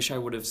that I wish I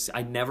would have...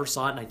 I never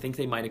saw it, and I think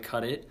they might have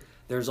cut it.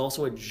 There's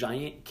also a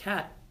giant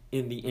cat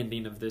in the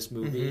ending of this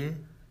movie.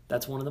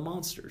 That's one of the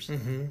monsters.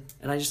 And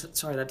I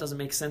that doesn't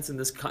make sense in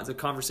this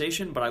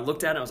conversation, but I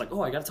looked at it and I was like,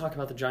 oh, I got to talk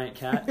about the giant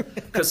cat.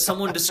 Because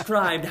someone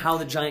described how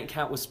the giant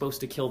cat was supposed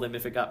to kill them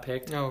if it got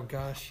picked. Oh,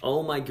 gosh.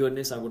 Oh, my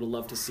goodness, I would have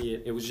loved to see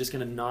it. It was just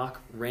going to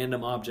knock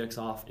random objects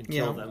off and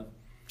kill them.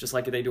 Just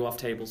like they do off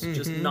tables.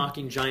 Just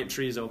knocking giant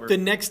trees over. The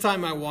next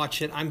time I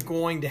watch it, I'm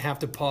going to have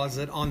to pause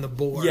it on the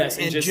board. Yes,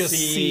 and just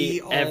see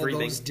all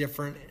everything. Those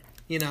different...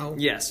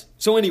 Yes.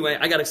 So anyway,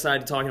 I got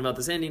excited talking about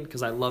this ending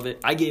because I love it.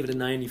 I gave it a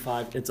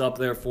 95. It's up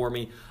there for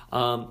me.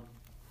 I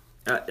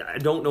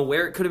don't know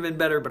where it could have been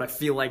better, but I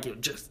feel like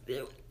it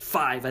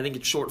 5. I think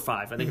it's short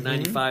 5. I think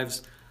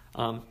 95's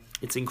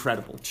it's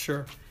incredible.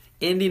 Sure.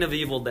 Ending of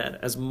Evil Dead.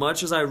 As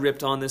much as I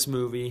ripped on this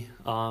movie,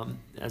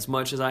 as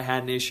much as I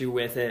had an issue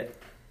with it,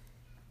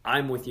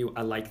 I'm with you.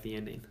 I like the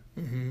ending.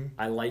 Mm-hmm.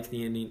 I like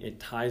the ending. It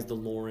ties the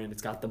lore in.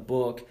 It's got the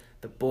book.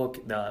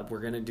 We're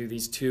going to do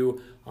these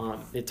two.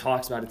 It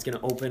talks about it's going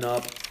to open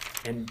up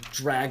and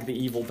drag the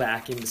evil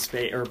back into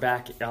space, or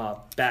back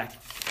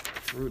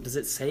through. Does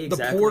it say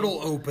exactly? The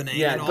portal opening.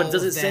 Yeah, and but all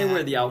does it of say that.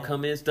 where the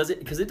outcome is? Does it?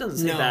 Because it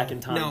doesn't say back in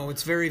time. No,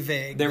 it's very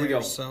vague. There we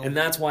go. So. And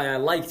that's why I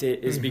liked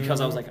it, is because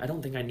I was like, I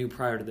don't think I knew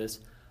prior to this.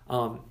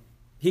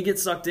 He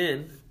gets sucked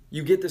in.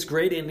 You get this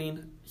great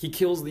ending. He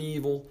kills the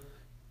evil.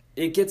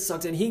 It gets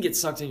sucked in. He gets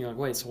sucked in. You're like,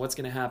 wait, so what's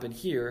going to happen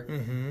here?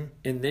 Mm-hmm.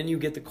 And then you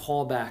get the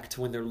call back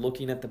to when they're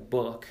looking at the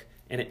book,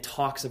 and it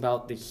talks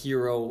about the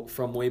hero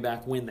from way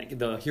back when,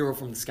 the hero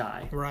from the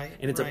sky. Right.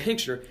 And it's a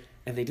picture.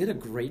 And they did a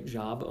great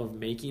job of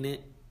making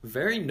it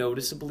very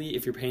noticeably,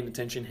 if you're paying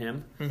attention,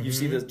 him. Mm-hmm. You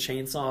see the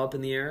chainsaw up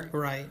in the air.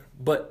 Right.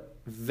 But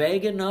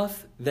vague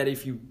enough that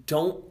if you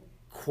don't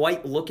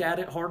quite look at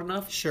it hard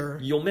enough, sure,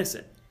 you'll miss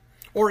it.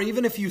 Or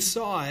even if you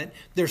saw it,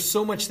 there's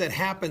so much that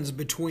happens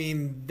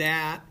between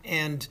that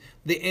and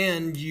the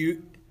end.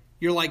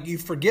 You're like, you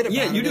forget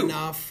about it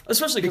enough,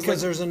 especially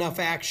because there's enough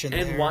action.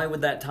 And there. why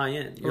would that tie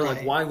in? You're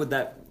like, why would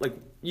that, like,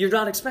 you're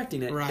not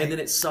expecting it, right. And then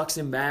it sucks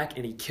him back,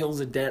 and he kills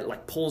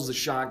pulls the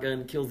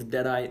shotgun, kills the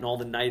Deadite, and all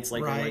the knights,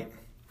 like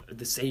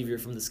the savior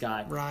from the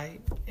sky. Right.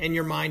 And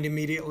your mind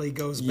immediately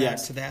goes back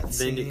to that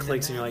scene. Then it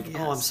clicks, and you're like,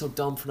 oh, I'm so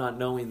dumb for not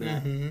knowing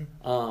that.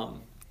 Mm-hmm.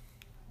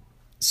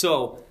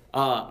 So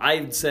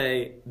I'd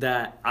say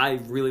that I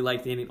really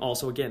like the ending.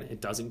 Also, again,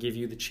 it doesn't give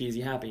you the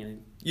cheesy happy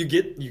ending. You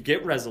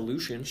get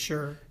resolution.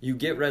 Sure. You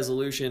get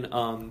resolution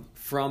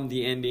from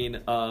the ending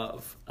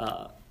of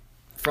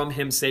from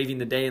him saving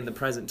the day in the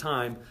present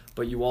time,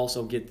 but you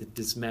also get the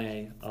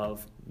dismay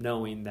of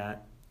knowing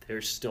that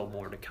there's still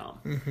more to come.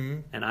 Mm-hmm.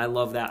 And I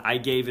love that. I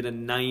gave it a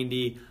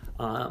 90.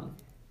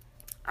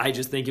 I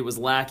just think it was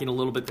lacking a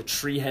little bit. The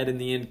tree head in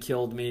the end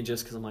killed me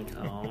just because I'm like,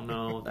 oh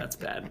no, that's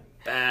bad.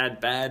 Bad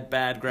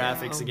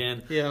graphics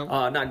again. Yeah.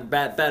 Not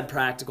bad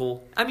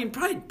practical. I mean,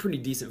 probably pretty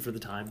decent for the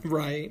time.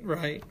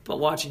 Right. But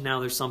watching now,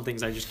 there's some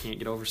things I just can't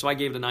get over. So I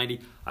gave it a 90.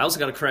 I also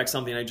got to correct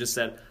something I just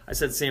said. I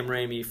said Sam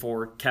Raimi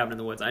for Cabin in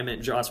the Woods. I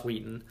meant Joss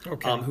Whedon,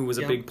 who was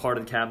a big part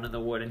of the Cabin in the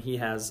Wood, and he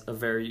has a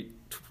very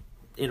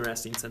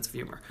interesting sense of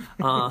humor.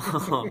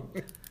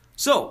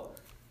 So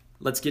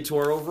let's get to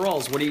our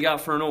overalls. What do you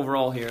got for an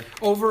overall here?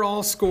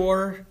 Overall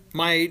score,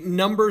 my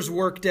numbers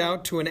worked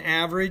out to an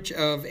average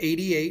of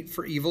 88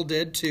 for Evil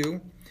Dead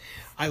 2.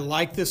 I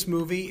like this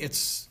movie.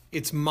 It's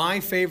my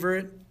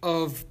favorite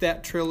of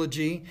that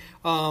trilogy.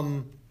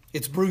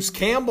 It's Bruce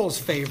Campbell's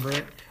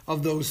favorite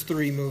of those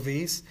three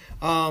movies.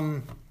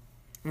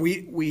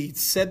 We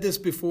said this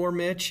before,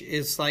 Mitch.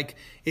 It's like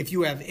if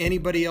you have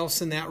anybody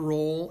else in that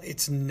role,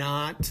 it's an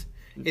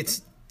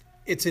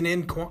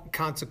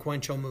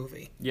inconsequential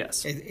movie.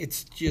 Yes.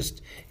 It's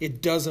just,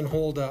 it doesn't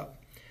hold up.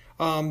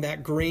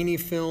 That grainy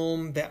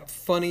film,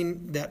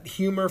 that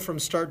humor from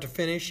start to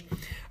finish.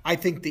 I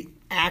think the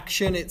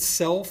action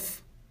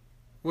itself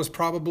was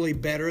probably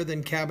better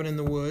than Cabin in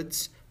the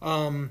Woods.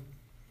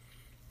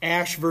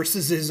 Ash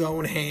versus his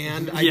own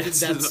hand.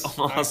 That's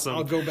awesome.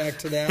 I'll go back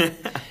to that.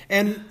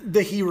 And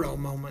the hero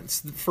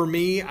moments. For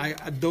me,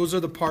 those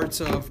are the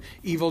parts of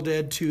Evil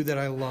Dead 2 that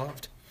I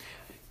loved.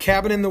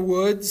 Cabin in the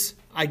Woods,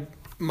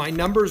 my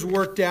numbers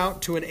worked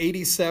out to an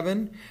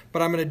 87,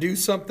 but I'm going to do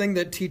something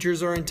that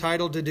teachers are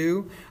entitled to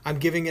do. I'm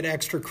giving it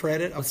extra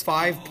credit of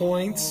 5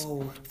 points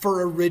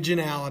for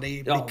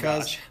originality,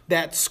 because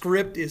that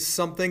script is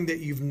something that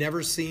you've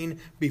never seen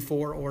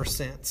before or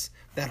since.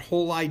 That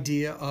whole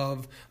idea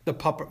of the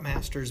puppet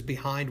masters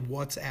behind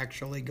what's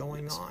actually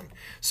going on.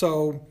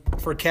 So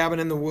for Cabin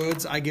in the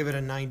Woods, I give it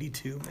a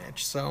 92,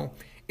 Mitch. So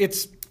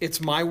it's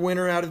my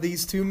winner out of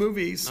these two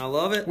movies. I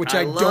love it. Which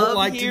I don't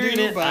like to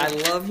do. But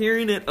I love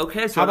hearing it.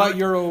 Okay, so how about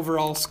your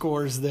overall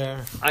scores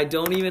there? I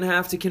don't even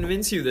have to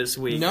convince you this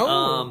week.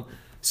 No.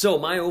 So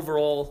my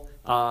overall,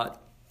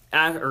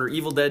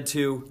 Evil Dead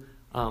 2.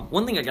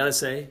 One thing I gotta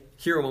say,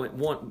 hero moment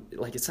one.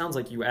 Like, it sounds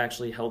like you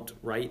actually helped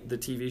write the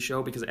TV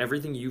show, because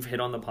everything you've hit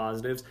on the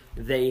positives,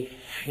 they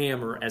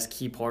hammer as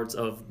key parts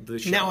of the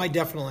show. Now I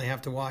definitely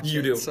have to watch it.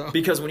 You do, so.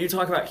 Because when you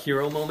talk about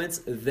hero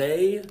moments,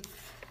 they,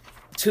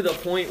 to the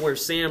point where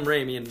Sam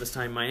Raimi, and this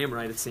time I am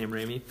right, it's Sam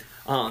Raimi.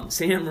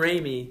 Sam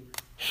Raimi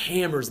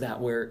hammers that,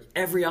 where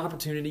every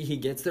opportunity he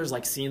gets, there's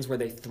like scenes where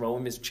they throw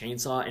him his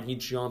chainsaw and he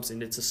jumps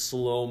and it's a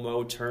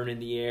slow-mo turn in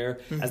the air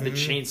as the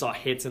chainsaw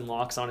hits and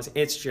locks on his.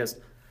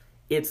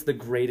 It's the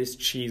greatest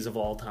cheese of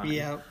all time.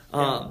 Yeah.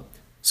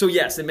 So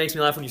yes, it makes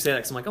me laugh when you say that,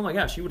 because I'm like, oh my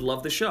gosh, you would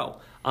love the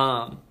show.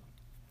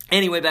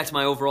 Anyway, back to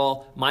my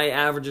overall. My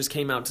averages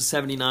came out to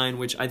 79,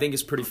 which I think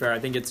is pretty fair. I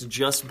think it's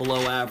just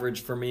below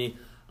average for me.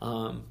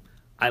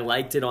 I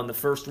liked it on the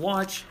first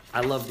watch.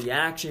 I love the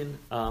action.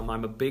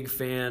 I'm a big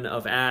fan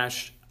of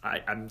Ash.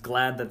 I'm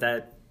glad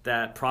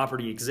that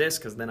property exists,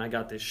 because then I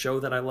got this show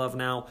that I love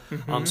now.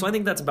 So I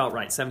think that's about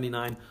right,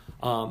 79.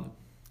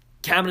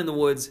 Cabin in the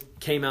Woods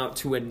came out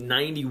to a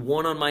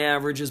 91 on my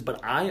averages,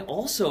 but I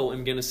also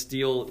am going to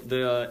steal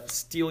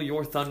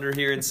your thunder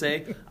here and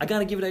say I got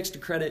to give it extra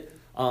credit.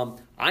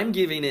 I'm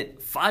giving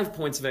it 5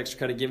 points of extra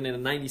credit, giving it a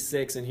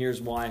 96, and here's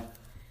why.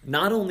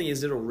 not only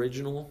is it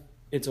original,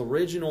 it's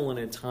original in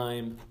a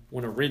time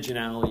when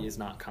originality is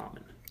not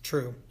common.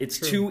 True. It's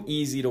True. too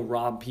easy to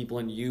rob people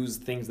and use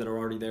things that are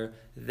already there.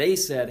 They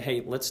said,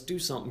 hey, let's do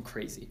something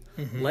crazy.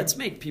 Mm-hmm. Let's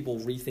make people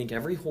rethink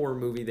every horror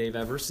movie they've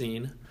ever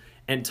seen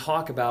and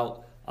talk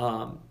about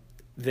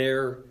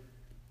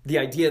the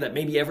idea that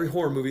maybe every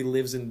horror movie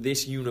lives in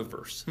this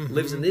universe. Mm-hmm.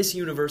 Lives in this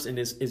universe and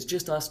is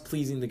just us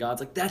pleasing the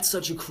gods. Like, that's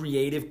such a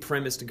creative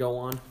premise to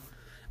go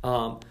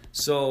on.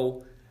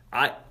 So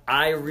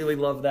I really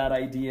love that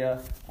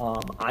idea.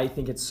 I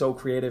think it's so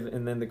creative.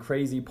 And then the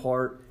crazy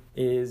part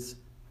is...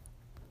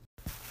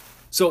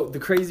 So the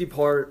crazy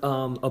part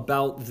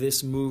about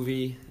this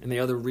movie, and the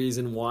other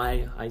reason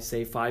why I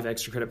say 5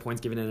 extra credit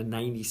points, giving it a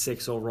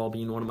 96 overall,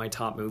 being one of my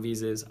top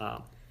movies, is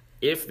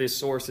if this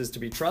source is to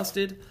be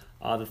trusted,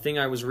 the thing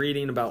I was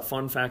reading about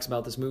fun facts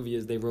about this movie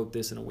is they wrote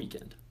this in a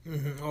weekend.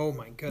 Mm-hmm. Oh,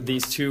 my goodness.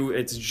 These two,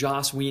 it's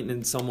Joss Whedon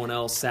and someone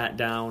else sat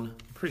down.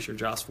 I'm pretty sure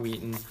Joss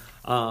Whedon.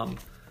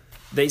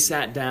 They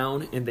sat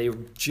down and they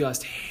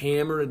just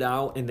hammered it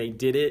out, and they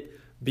did it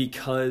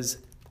because...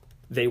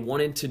 they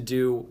wanted to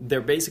do,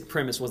 their basic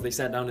premise was they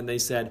sat down and they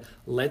said,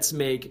 let's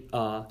make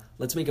a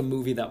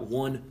movie that,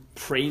 one,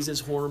 praises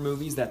horror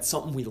movies. That's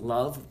something we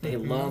love. They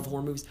love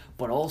horror movies,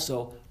 but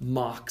also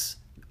mocks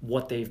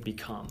what they've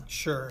become.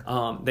 Sure.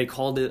 They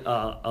called it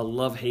a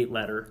love-hate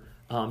letter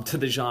to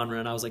the genre,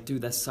 and I was like,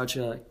 dude, that's such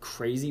a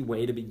crazy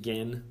way to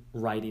begin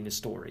writing a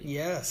story.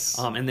 Yes.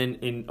 And then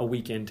in a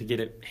weekend to get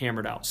it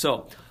hammered out.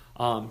 So,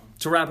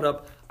 to wrap it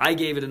up, I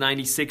gave it a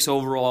 96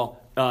 overall.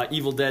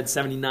 Evil Dead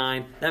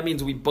 79. That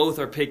means we both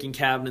are picking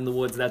Cabin in the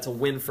Woods. That's a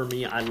win for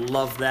me. I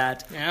love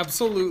that.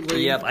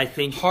 Absolutely. Yep, I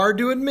think... hard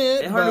to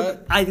admit,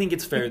 but... I think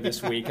it's fair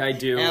this week. I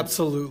do.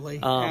 Absolutely.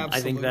 I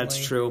think that's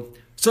true.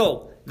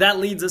 So, that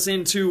leads us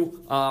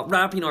into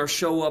wrapping our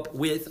show up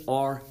with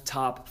our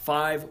top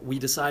 5. We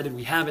decided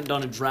we haven't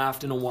done a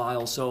draft in a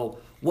while, so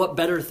what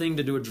better thing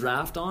to do a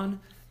draft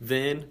on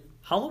than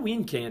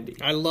Halloween candy?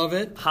 I love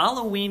it.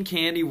 Halloween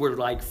candy, we're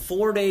like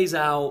 4 days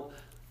out.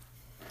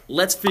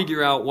 Let's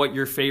figure out what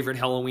your favorite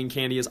Halloween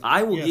candy is.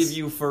 I will give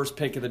you first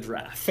pick of the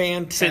draft.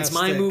 Fantastic. Since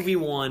my movie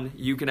won,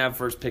 you can have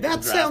first pick of the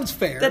draft. That sounds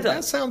fair.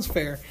 That sounds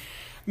fair.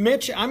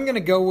 Mitch, I'm going to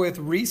go with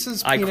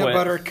Reese's Peanut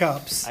Butter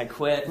Cups. I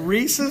quit.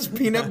 Reese's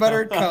Peanut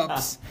Butter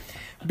Cups,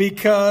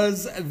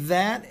 because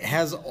that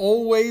has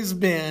always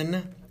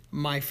been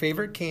my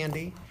favorite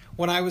candy.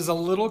 When I was a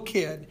little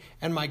kid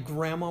and my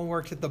grandma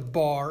worked at the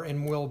bar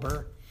in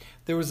Wilbur,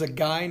 there was a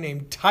guy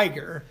named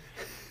Tiger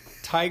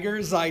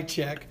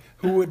Zychek,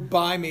 who would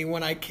buy me,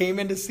 when I came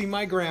in to see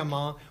my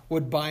grandma,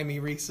 would buy me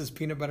Reese's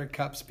Peanut Butter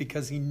Cups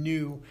because he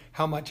knew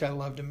how much I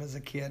loved him as a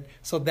kid.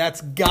 So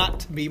that's got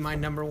to be my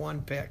number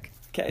 1 pick.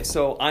 Okay,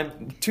 so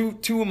I'm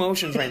two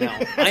emotions right now.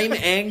 I'm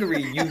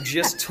angry you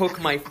just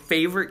took my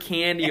favorite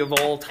candy of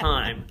all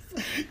time.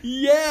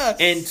 Yes!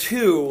 And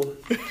 2,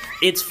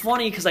 it's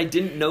funny because I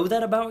didn't know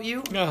that about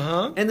you.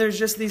 Uh-huh. And there's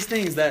just these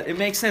things that it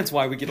makes sense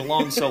why we get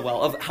along so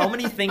well. Of how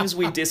many things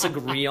we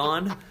disagree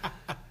on,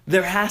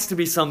 there has to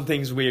be some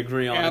things we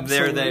agree on.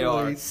 Absolutely. There they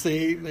are.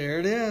 See, there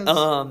it is.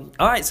 All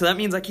right, so that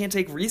means I can't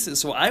take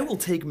Reese's. So I will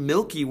take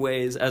Milky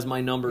Ways as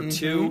my number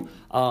 2.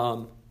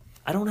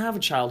 I don't have a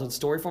childhood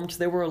story for them because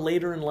they were a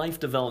later in life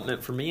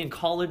development for me. In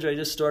college, I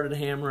just started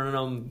hammering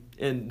them,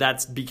 and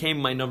that became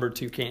my number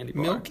 2 candy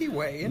bar. Milky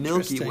Way.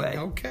 Interesting. Milky Way.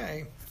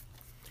 Okay.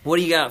 What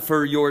do you got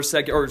for your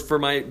second, or for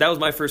my, that was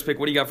my first pick.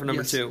 What do you got for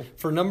number 2?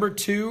 For number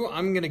 2,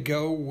 I'm going to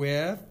go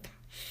with,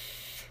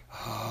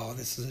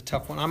 this is a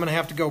tough one. I'm going to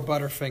have to go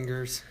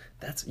Butterfingers.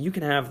 You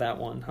can have that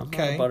one. I'm not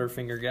a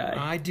Butterfinger guy.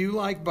 I do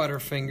like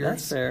Butterfingers.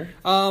 That's fair.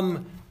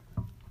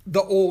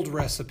 The old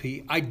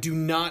recipe. I do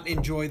not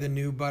enjoy the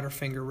new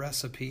Butterfinger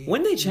recipe.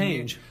 When they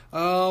change?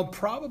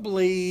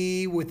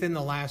 Probably within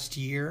the last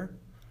year.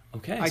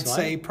 Okay. I'd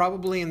say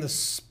probably in the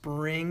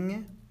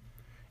spring.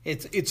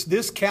 It's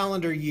this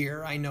calendar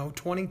year. I know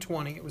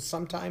 2020. It was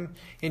sometime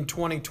in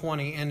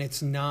 2020, and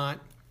it's not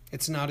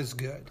as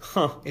good.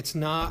 Huh. It's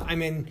not. I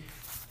mean,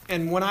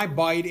 and when I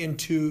bite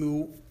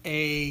into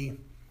a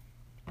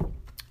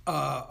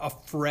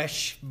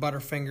fresh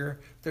Butterfinger,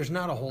 there's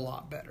not a whole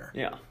lot better.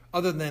 Yeah.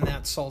 Other than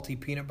that salty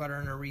peanut butter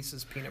and a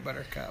Reese's Peanut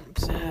Butter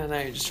Cups. Yeah, now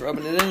you're just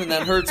rubbing it in, and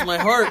that hurts my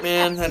heart,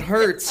 man. That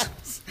hurts.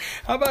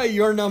 How about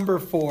your number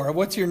 4?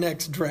 What's your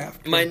next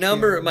draft pick?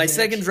 My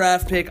second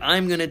draft pick,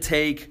 I'm going to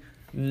take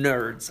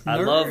Nerds. I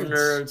love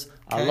Nerds.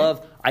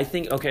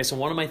 Okay. So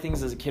one of my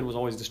things as a kid was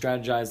always to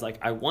strategize, like,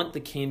 I want the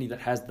candy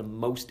that has the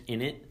most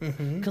in it.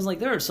 Because, like,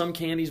 there are some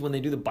candies when they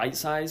do the bite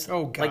size.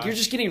 Oh, gosh. Like, you're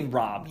just getting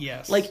robbed.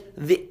 Yes. Like,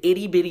 the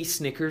itty-bitty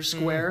Snickers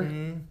square.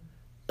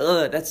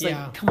 That's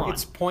like, come on.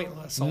 It's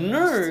pointless. Almost.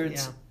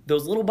 Nerds,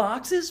 those little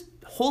boxes,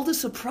 hold a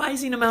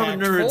surprising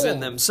amount of nerds in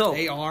them. So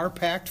they are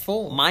packed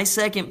full. My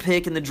second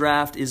pick in the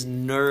draft is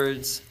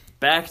Nerds.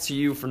 Back to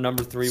you for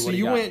number 3. So what do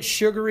you got? went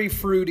sugary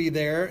fruity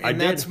there, and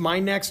that's did.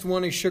 my next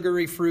one is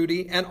sugary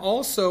fruity, and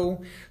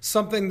also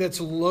something that's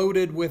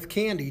loaded with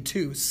candy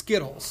too,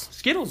 Skittles.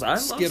 Skittles, I love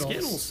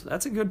Skittles.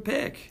 That's a good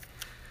pick.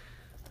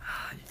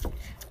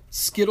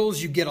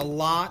 Skittles, you get a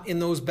lot in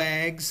those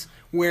bags,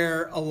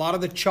 where a lot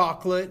of the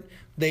chocolate,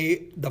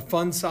 the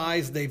fun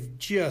size, they've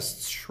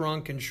just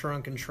shrunk and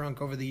shrunk and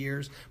shrunk over the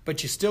years,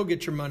 but you still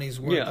get your money's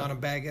worth on a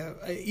bag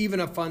of, even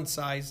a fun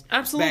size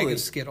bag of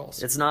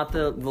Skittles. It's not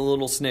the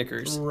little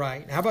Snickers.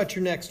 Right. How about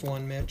your next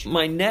one, Mitch?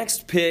 My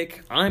next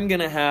pick, I'm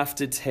going to have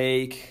to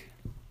take...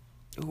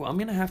 Ooh, I'm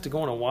going to have to go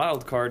on a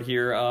wild card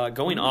here.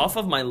 Going off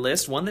of my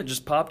list, one that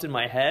just popped in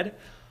my head,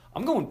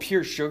 I'm going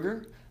pure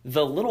sugar.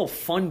 The little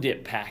Fun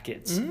Dip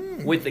packets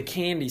with the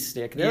candy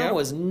stick. There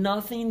was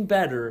nothing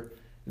better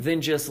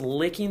than just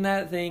licking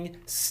that thing,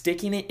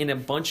 sticking it in a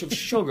bunch of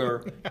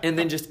sugar, and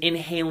then just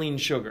inhaling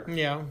sugar.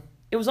 Yeah.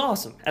 It was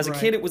awesome. As a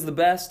kid, it was the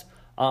best.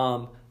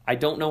 I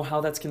don't know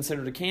how that's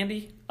considered a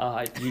candy.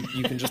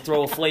 You can just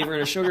throw a flavor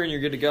in a sugar and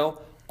you're good to go.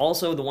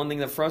 Also, the one thing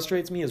that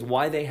frustrates me is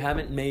why they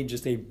haven't made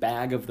just a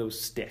bag of those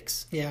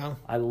sticks. Yeah.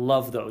 I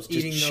love those.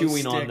 Just Eating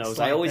chewing those on those.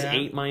 like I always that.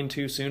 ate mine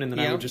too soon, and then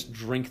I would just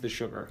drink the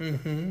sugar.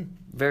 Mm-hmm.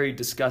 Very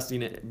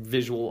disgusting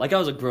visual. Like I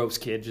was a gross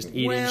kid, just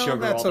eating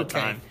sugar all the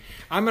time.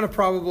 I'm going to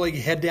probably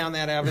head down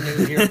that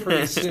avenue here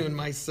pretty soon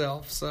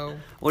myself. So,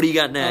 what do you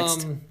got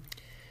next?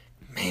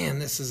 Man,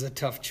 this is a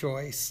tough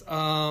choice.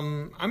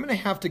 I'm going to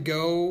have to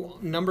go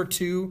number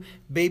 2,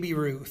 Baby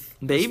Ruth.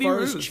 Baby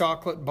Ruth. As far as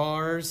chocolate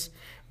bars,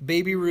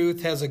 Baby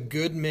Ruth has a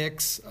good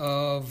mix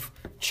of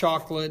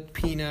chocolate,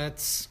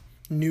 peanuts,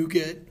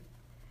 nougat,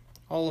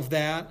 all of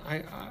that.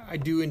 I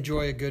do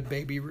enjoy a good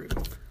Baby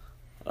Ruth.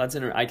 That's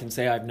I can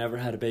say I've never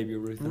had a Baby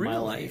Ruth in my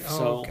life.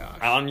 So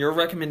gosh. on your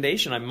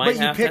recommendation, I might have to.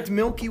 But you picked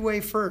Milky Way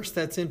first.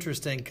 That's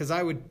interesting because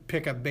I would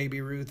pick up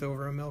Baby Ruth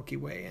over a Milky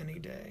Way any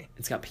day.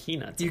 It's got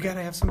peanuts. You got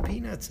to have some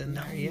peanuts in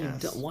there,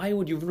 yes. Why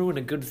would you ruin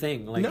a good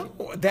thing? No,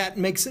 that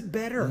makes it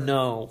better.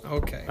 No.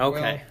 Okay.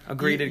 Well,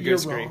 agree to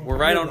disagree. Wrong. We're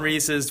right on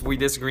Reese's. We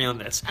disagree on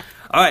this.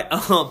 All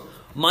right.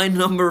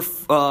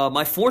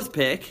 My fourth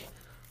pick,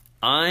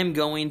 I'm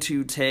going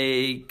to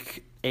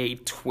take a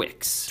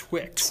Twix.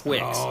 Twix.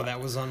 Twix. Oh,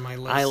 that was on my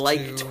list. I like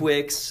too.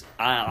 Twix.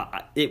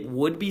 It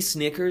would be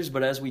Snickers,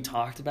 but as we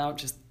talked about,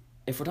 just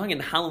if we're talking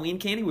Halloween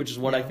candy, which is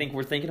what I think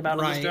we're thinking about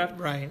in this draft,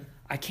 right.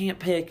 I can't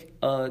pick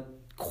a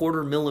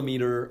 1/4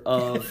 millimeter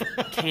of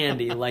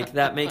candy. Like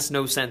that makes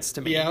no sense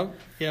to me.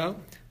 Yeah.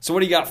 So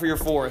what do you got for your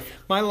fourth?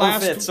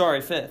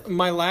 Fifth.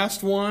 My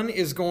last one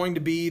is going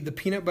to be the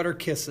Peanut Butter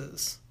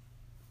Kisses.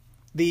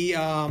 The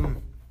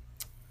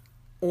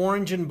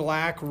orange and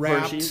black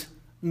wrapped. Hershey's?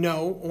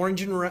 No,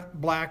 orange and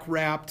black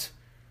wrapped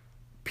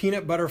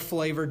peanut butter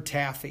flavored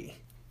taffy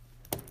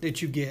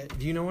that you get.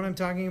 Do you know what I'm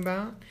talking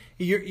about?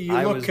 You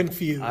look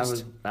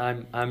confused.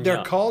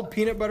 They're called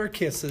Peanut Butter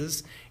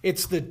Kisses.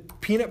 It's the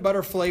peanut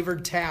butter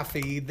flavored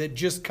taffy that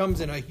just comes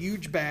in a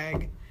huge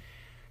bag.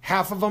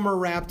 Half of them are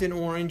wrapped in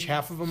orange,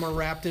 half of them are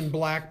wrapped in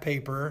black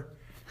paper,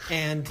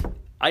 and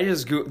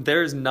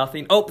there's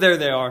nothing. Oh, there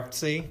they are.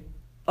 See?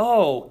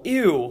 Oh,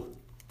 ew.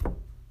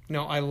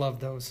 No, I love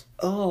those.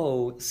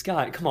 Oh,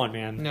 Scott, come on,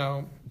 man.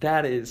 No.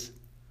 That is...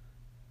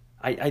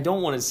 I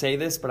don't want to say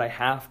this, but I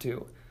have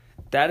to.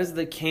 That is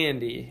the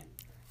candy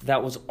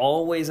that was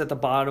always at the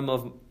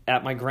bottom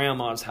at my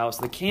grandma's house,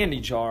 the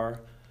candy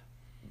jar.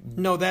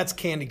 No, that's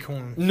candy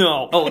corn.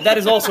 No. Oh, that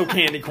is also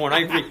candy corn. I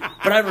agree.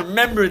 But I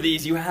remember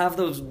these. You have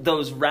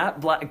those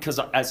wrapped black... Because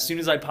as soon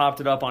as I popped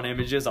it up on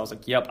images, I was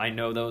like, yep, I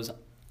know those.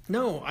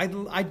 No, I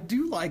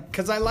do like...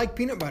 Because I like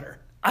peanut butter.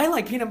 I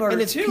like peanut butter,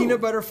 and it's too. Peanut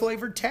butter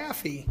flavored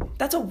taffy.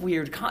 That's a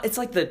weird... It's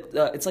like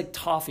it's like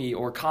toffee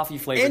or coffee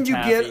flavored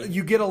taffy. And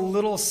you get a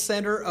little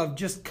center of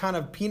just kind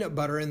of peanut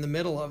butter in the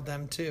middle of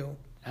them, too.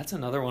 That's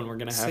another one we're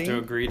going to have to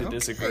agree to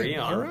disagree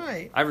on. All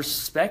right. I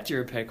respect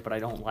your pick, but I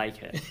don't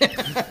like it.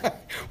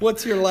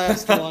 What's your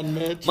last one,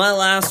 Mitch? My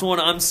last one,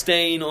 I'm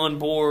staying on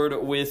board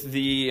with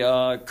the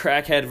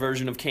crackhead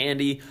version of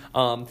candy,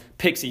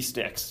 Pixie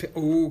Sticks.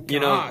 Oh, gosh. You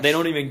know, they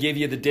don't even give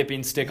you the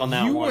dipping stick on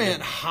that one. You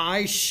went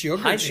high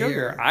sugar. High sugar.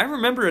 Here. I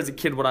remember as a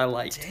kid what I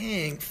liked.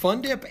 Dang,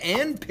 Fun Dip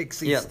and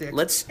Pixie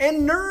Sticks.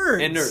 And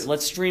Nerds.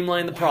 Let's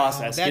streamline the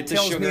process. That Get the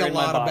tells sugar me a in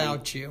my lot body.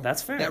 about you.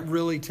 That's fair. That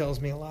really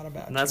tells me a lot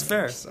about you. That's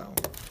fair. So.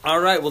 All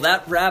right, well,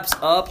 that wraps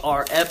up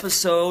our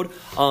episode.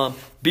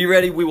 Be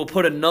ready. We will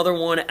put another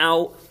one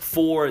out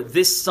for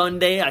this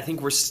Sunday. I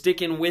think we're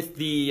sticking with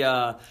the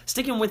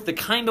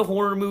kind of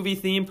horror movie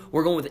theme.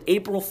 We're going with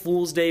April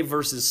Fool's Day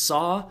versus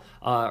Saw.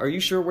 Are you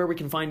sure where we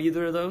can find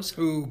either of those?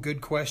 Ooh,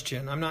 good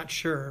question. I'm not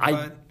sure.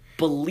 I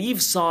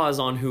believe Saw is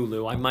on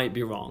Hulu. I might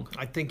be wrong.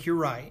 I think you're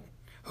right.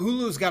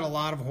 Hulu's got a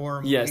lot of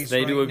horror movies. Yes,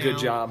 they do a now. good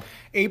job.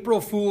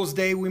 April Fool's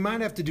Day, we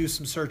might have to do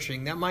some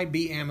searching. That might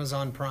be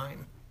Amazon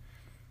Prime.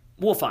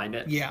 We'll find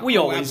it. Yeah, we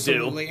always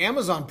absolutely. do.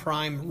 Amazon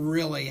Prime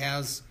really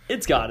has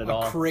it's got it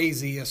all.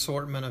 Crazy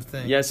assortment of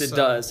things. Yes, it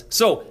does.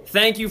 So,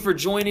 thank you for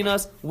joining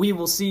us. We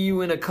will see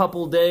you in a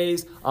couple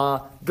days.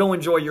 Go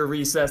enjoy your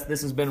recess.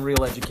 This has been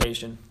Real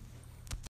Education.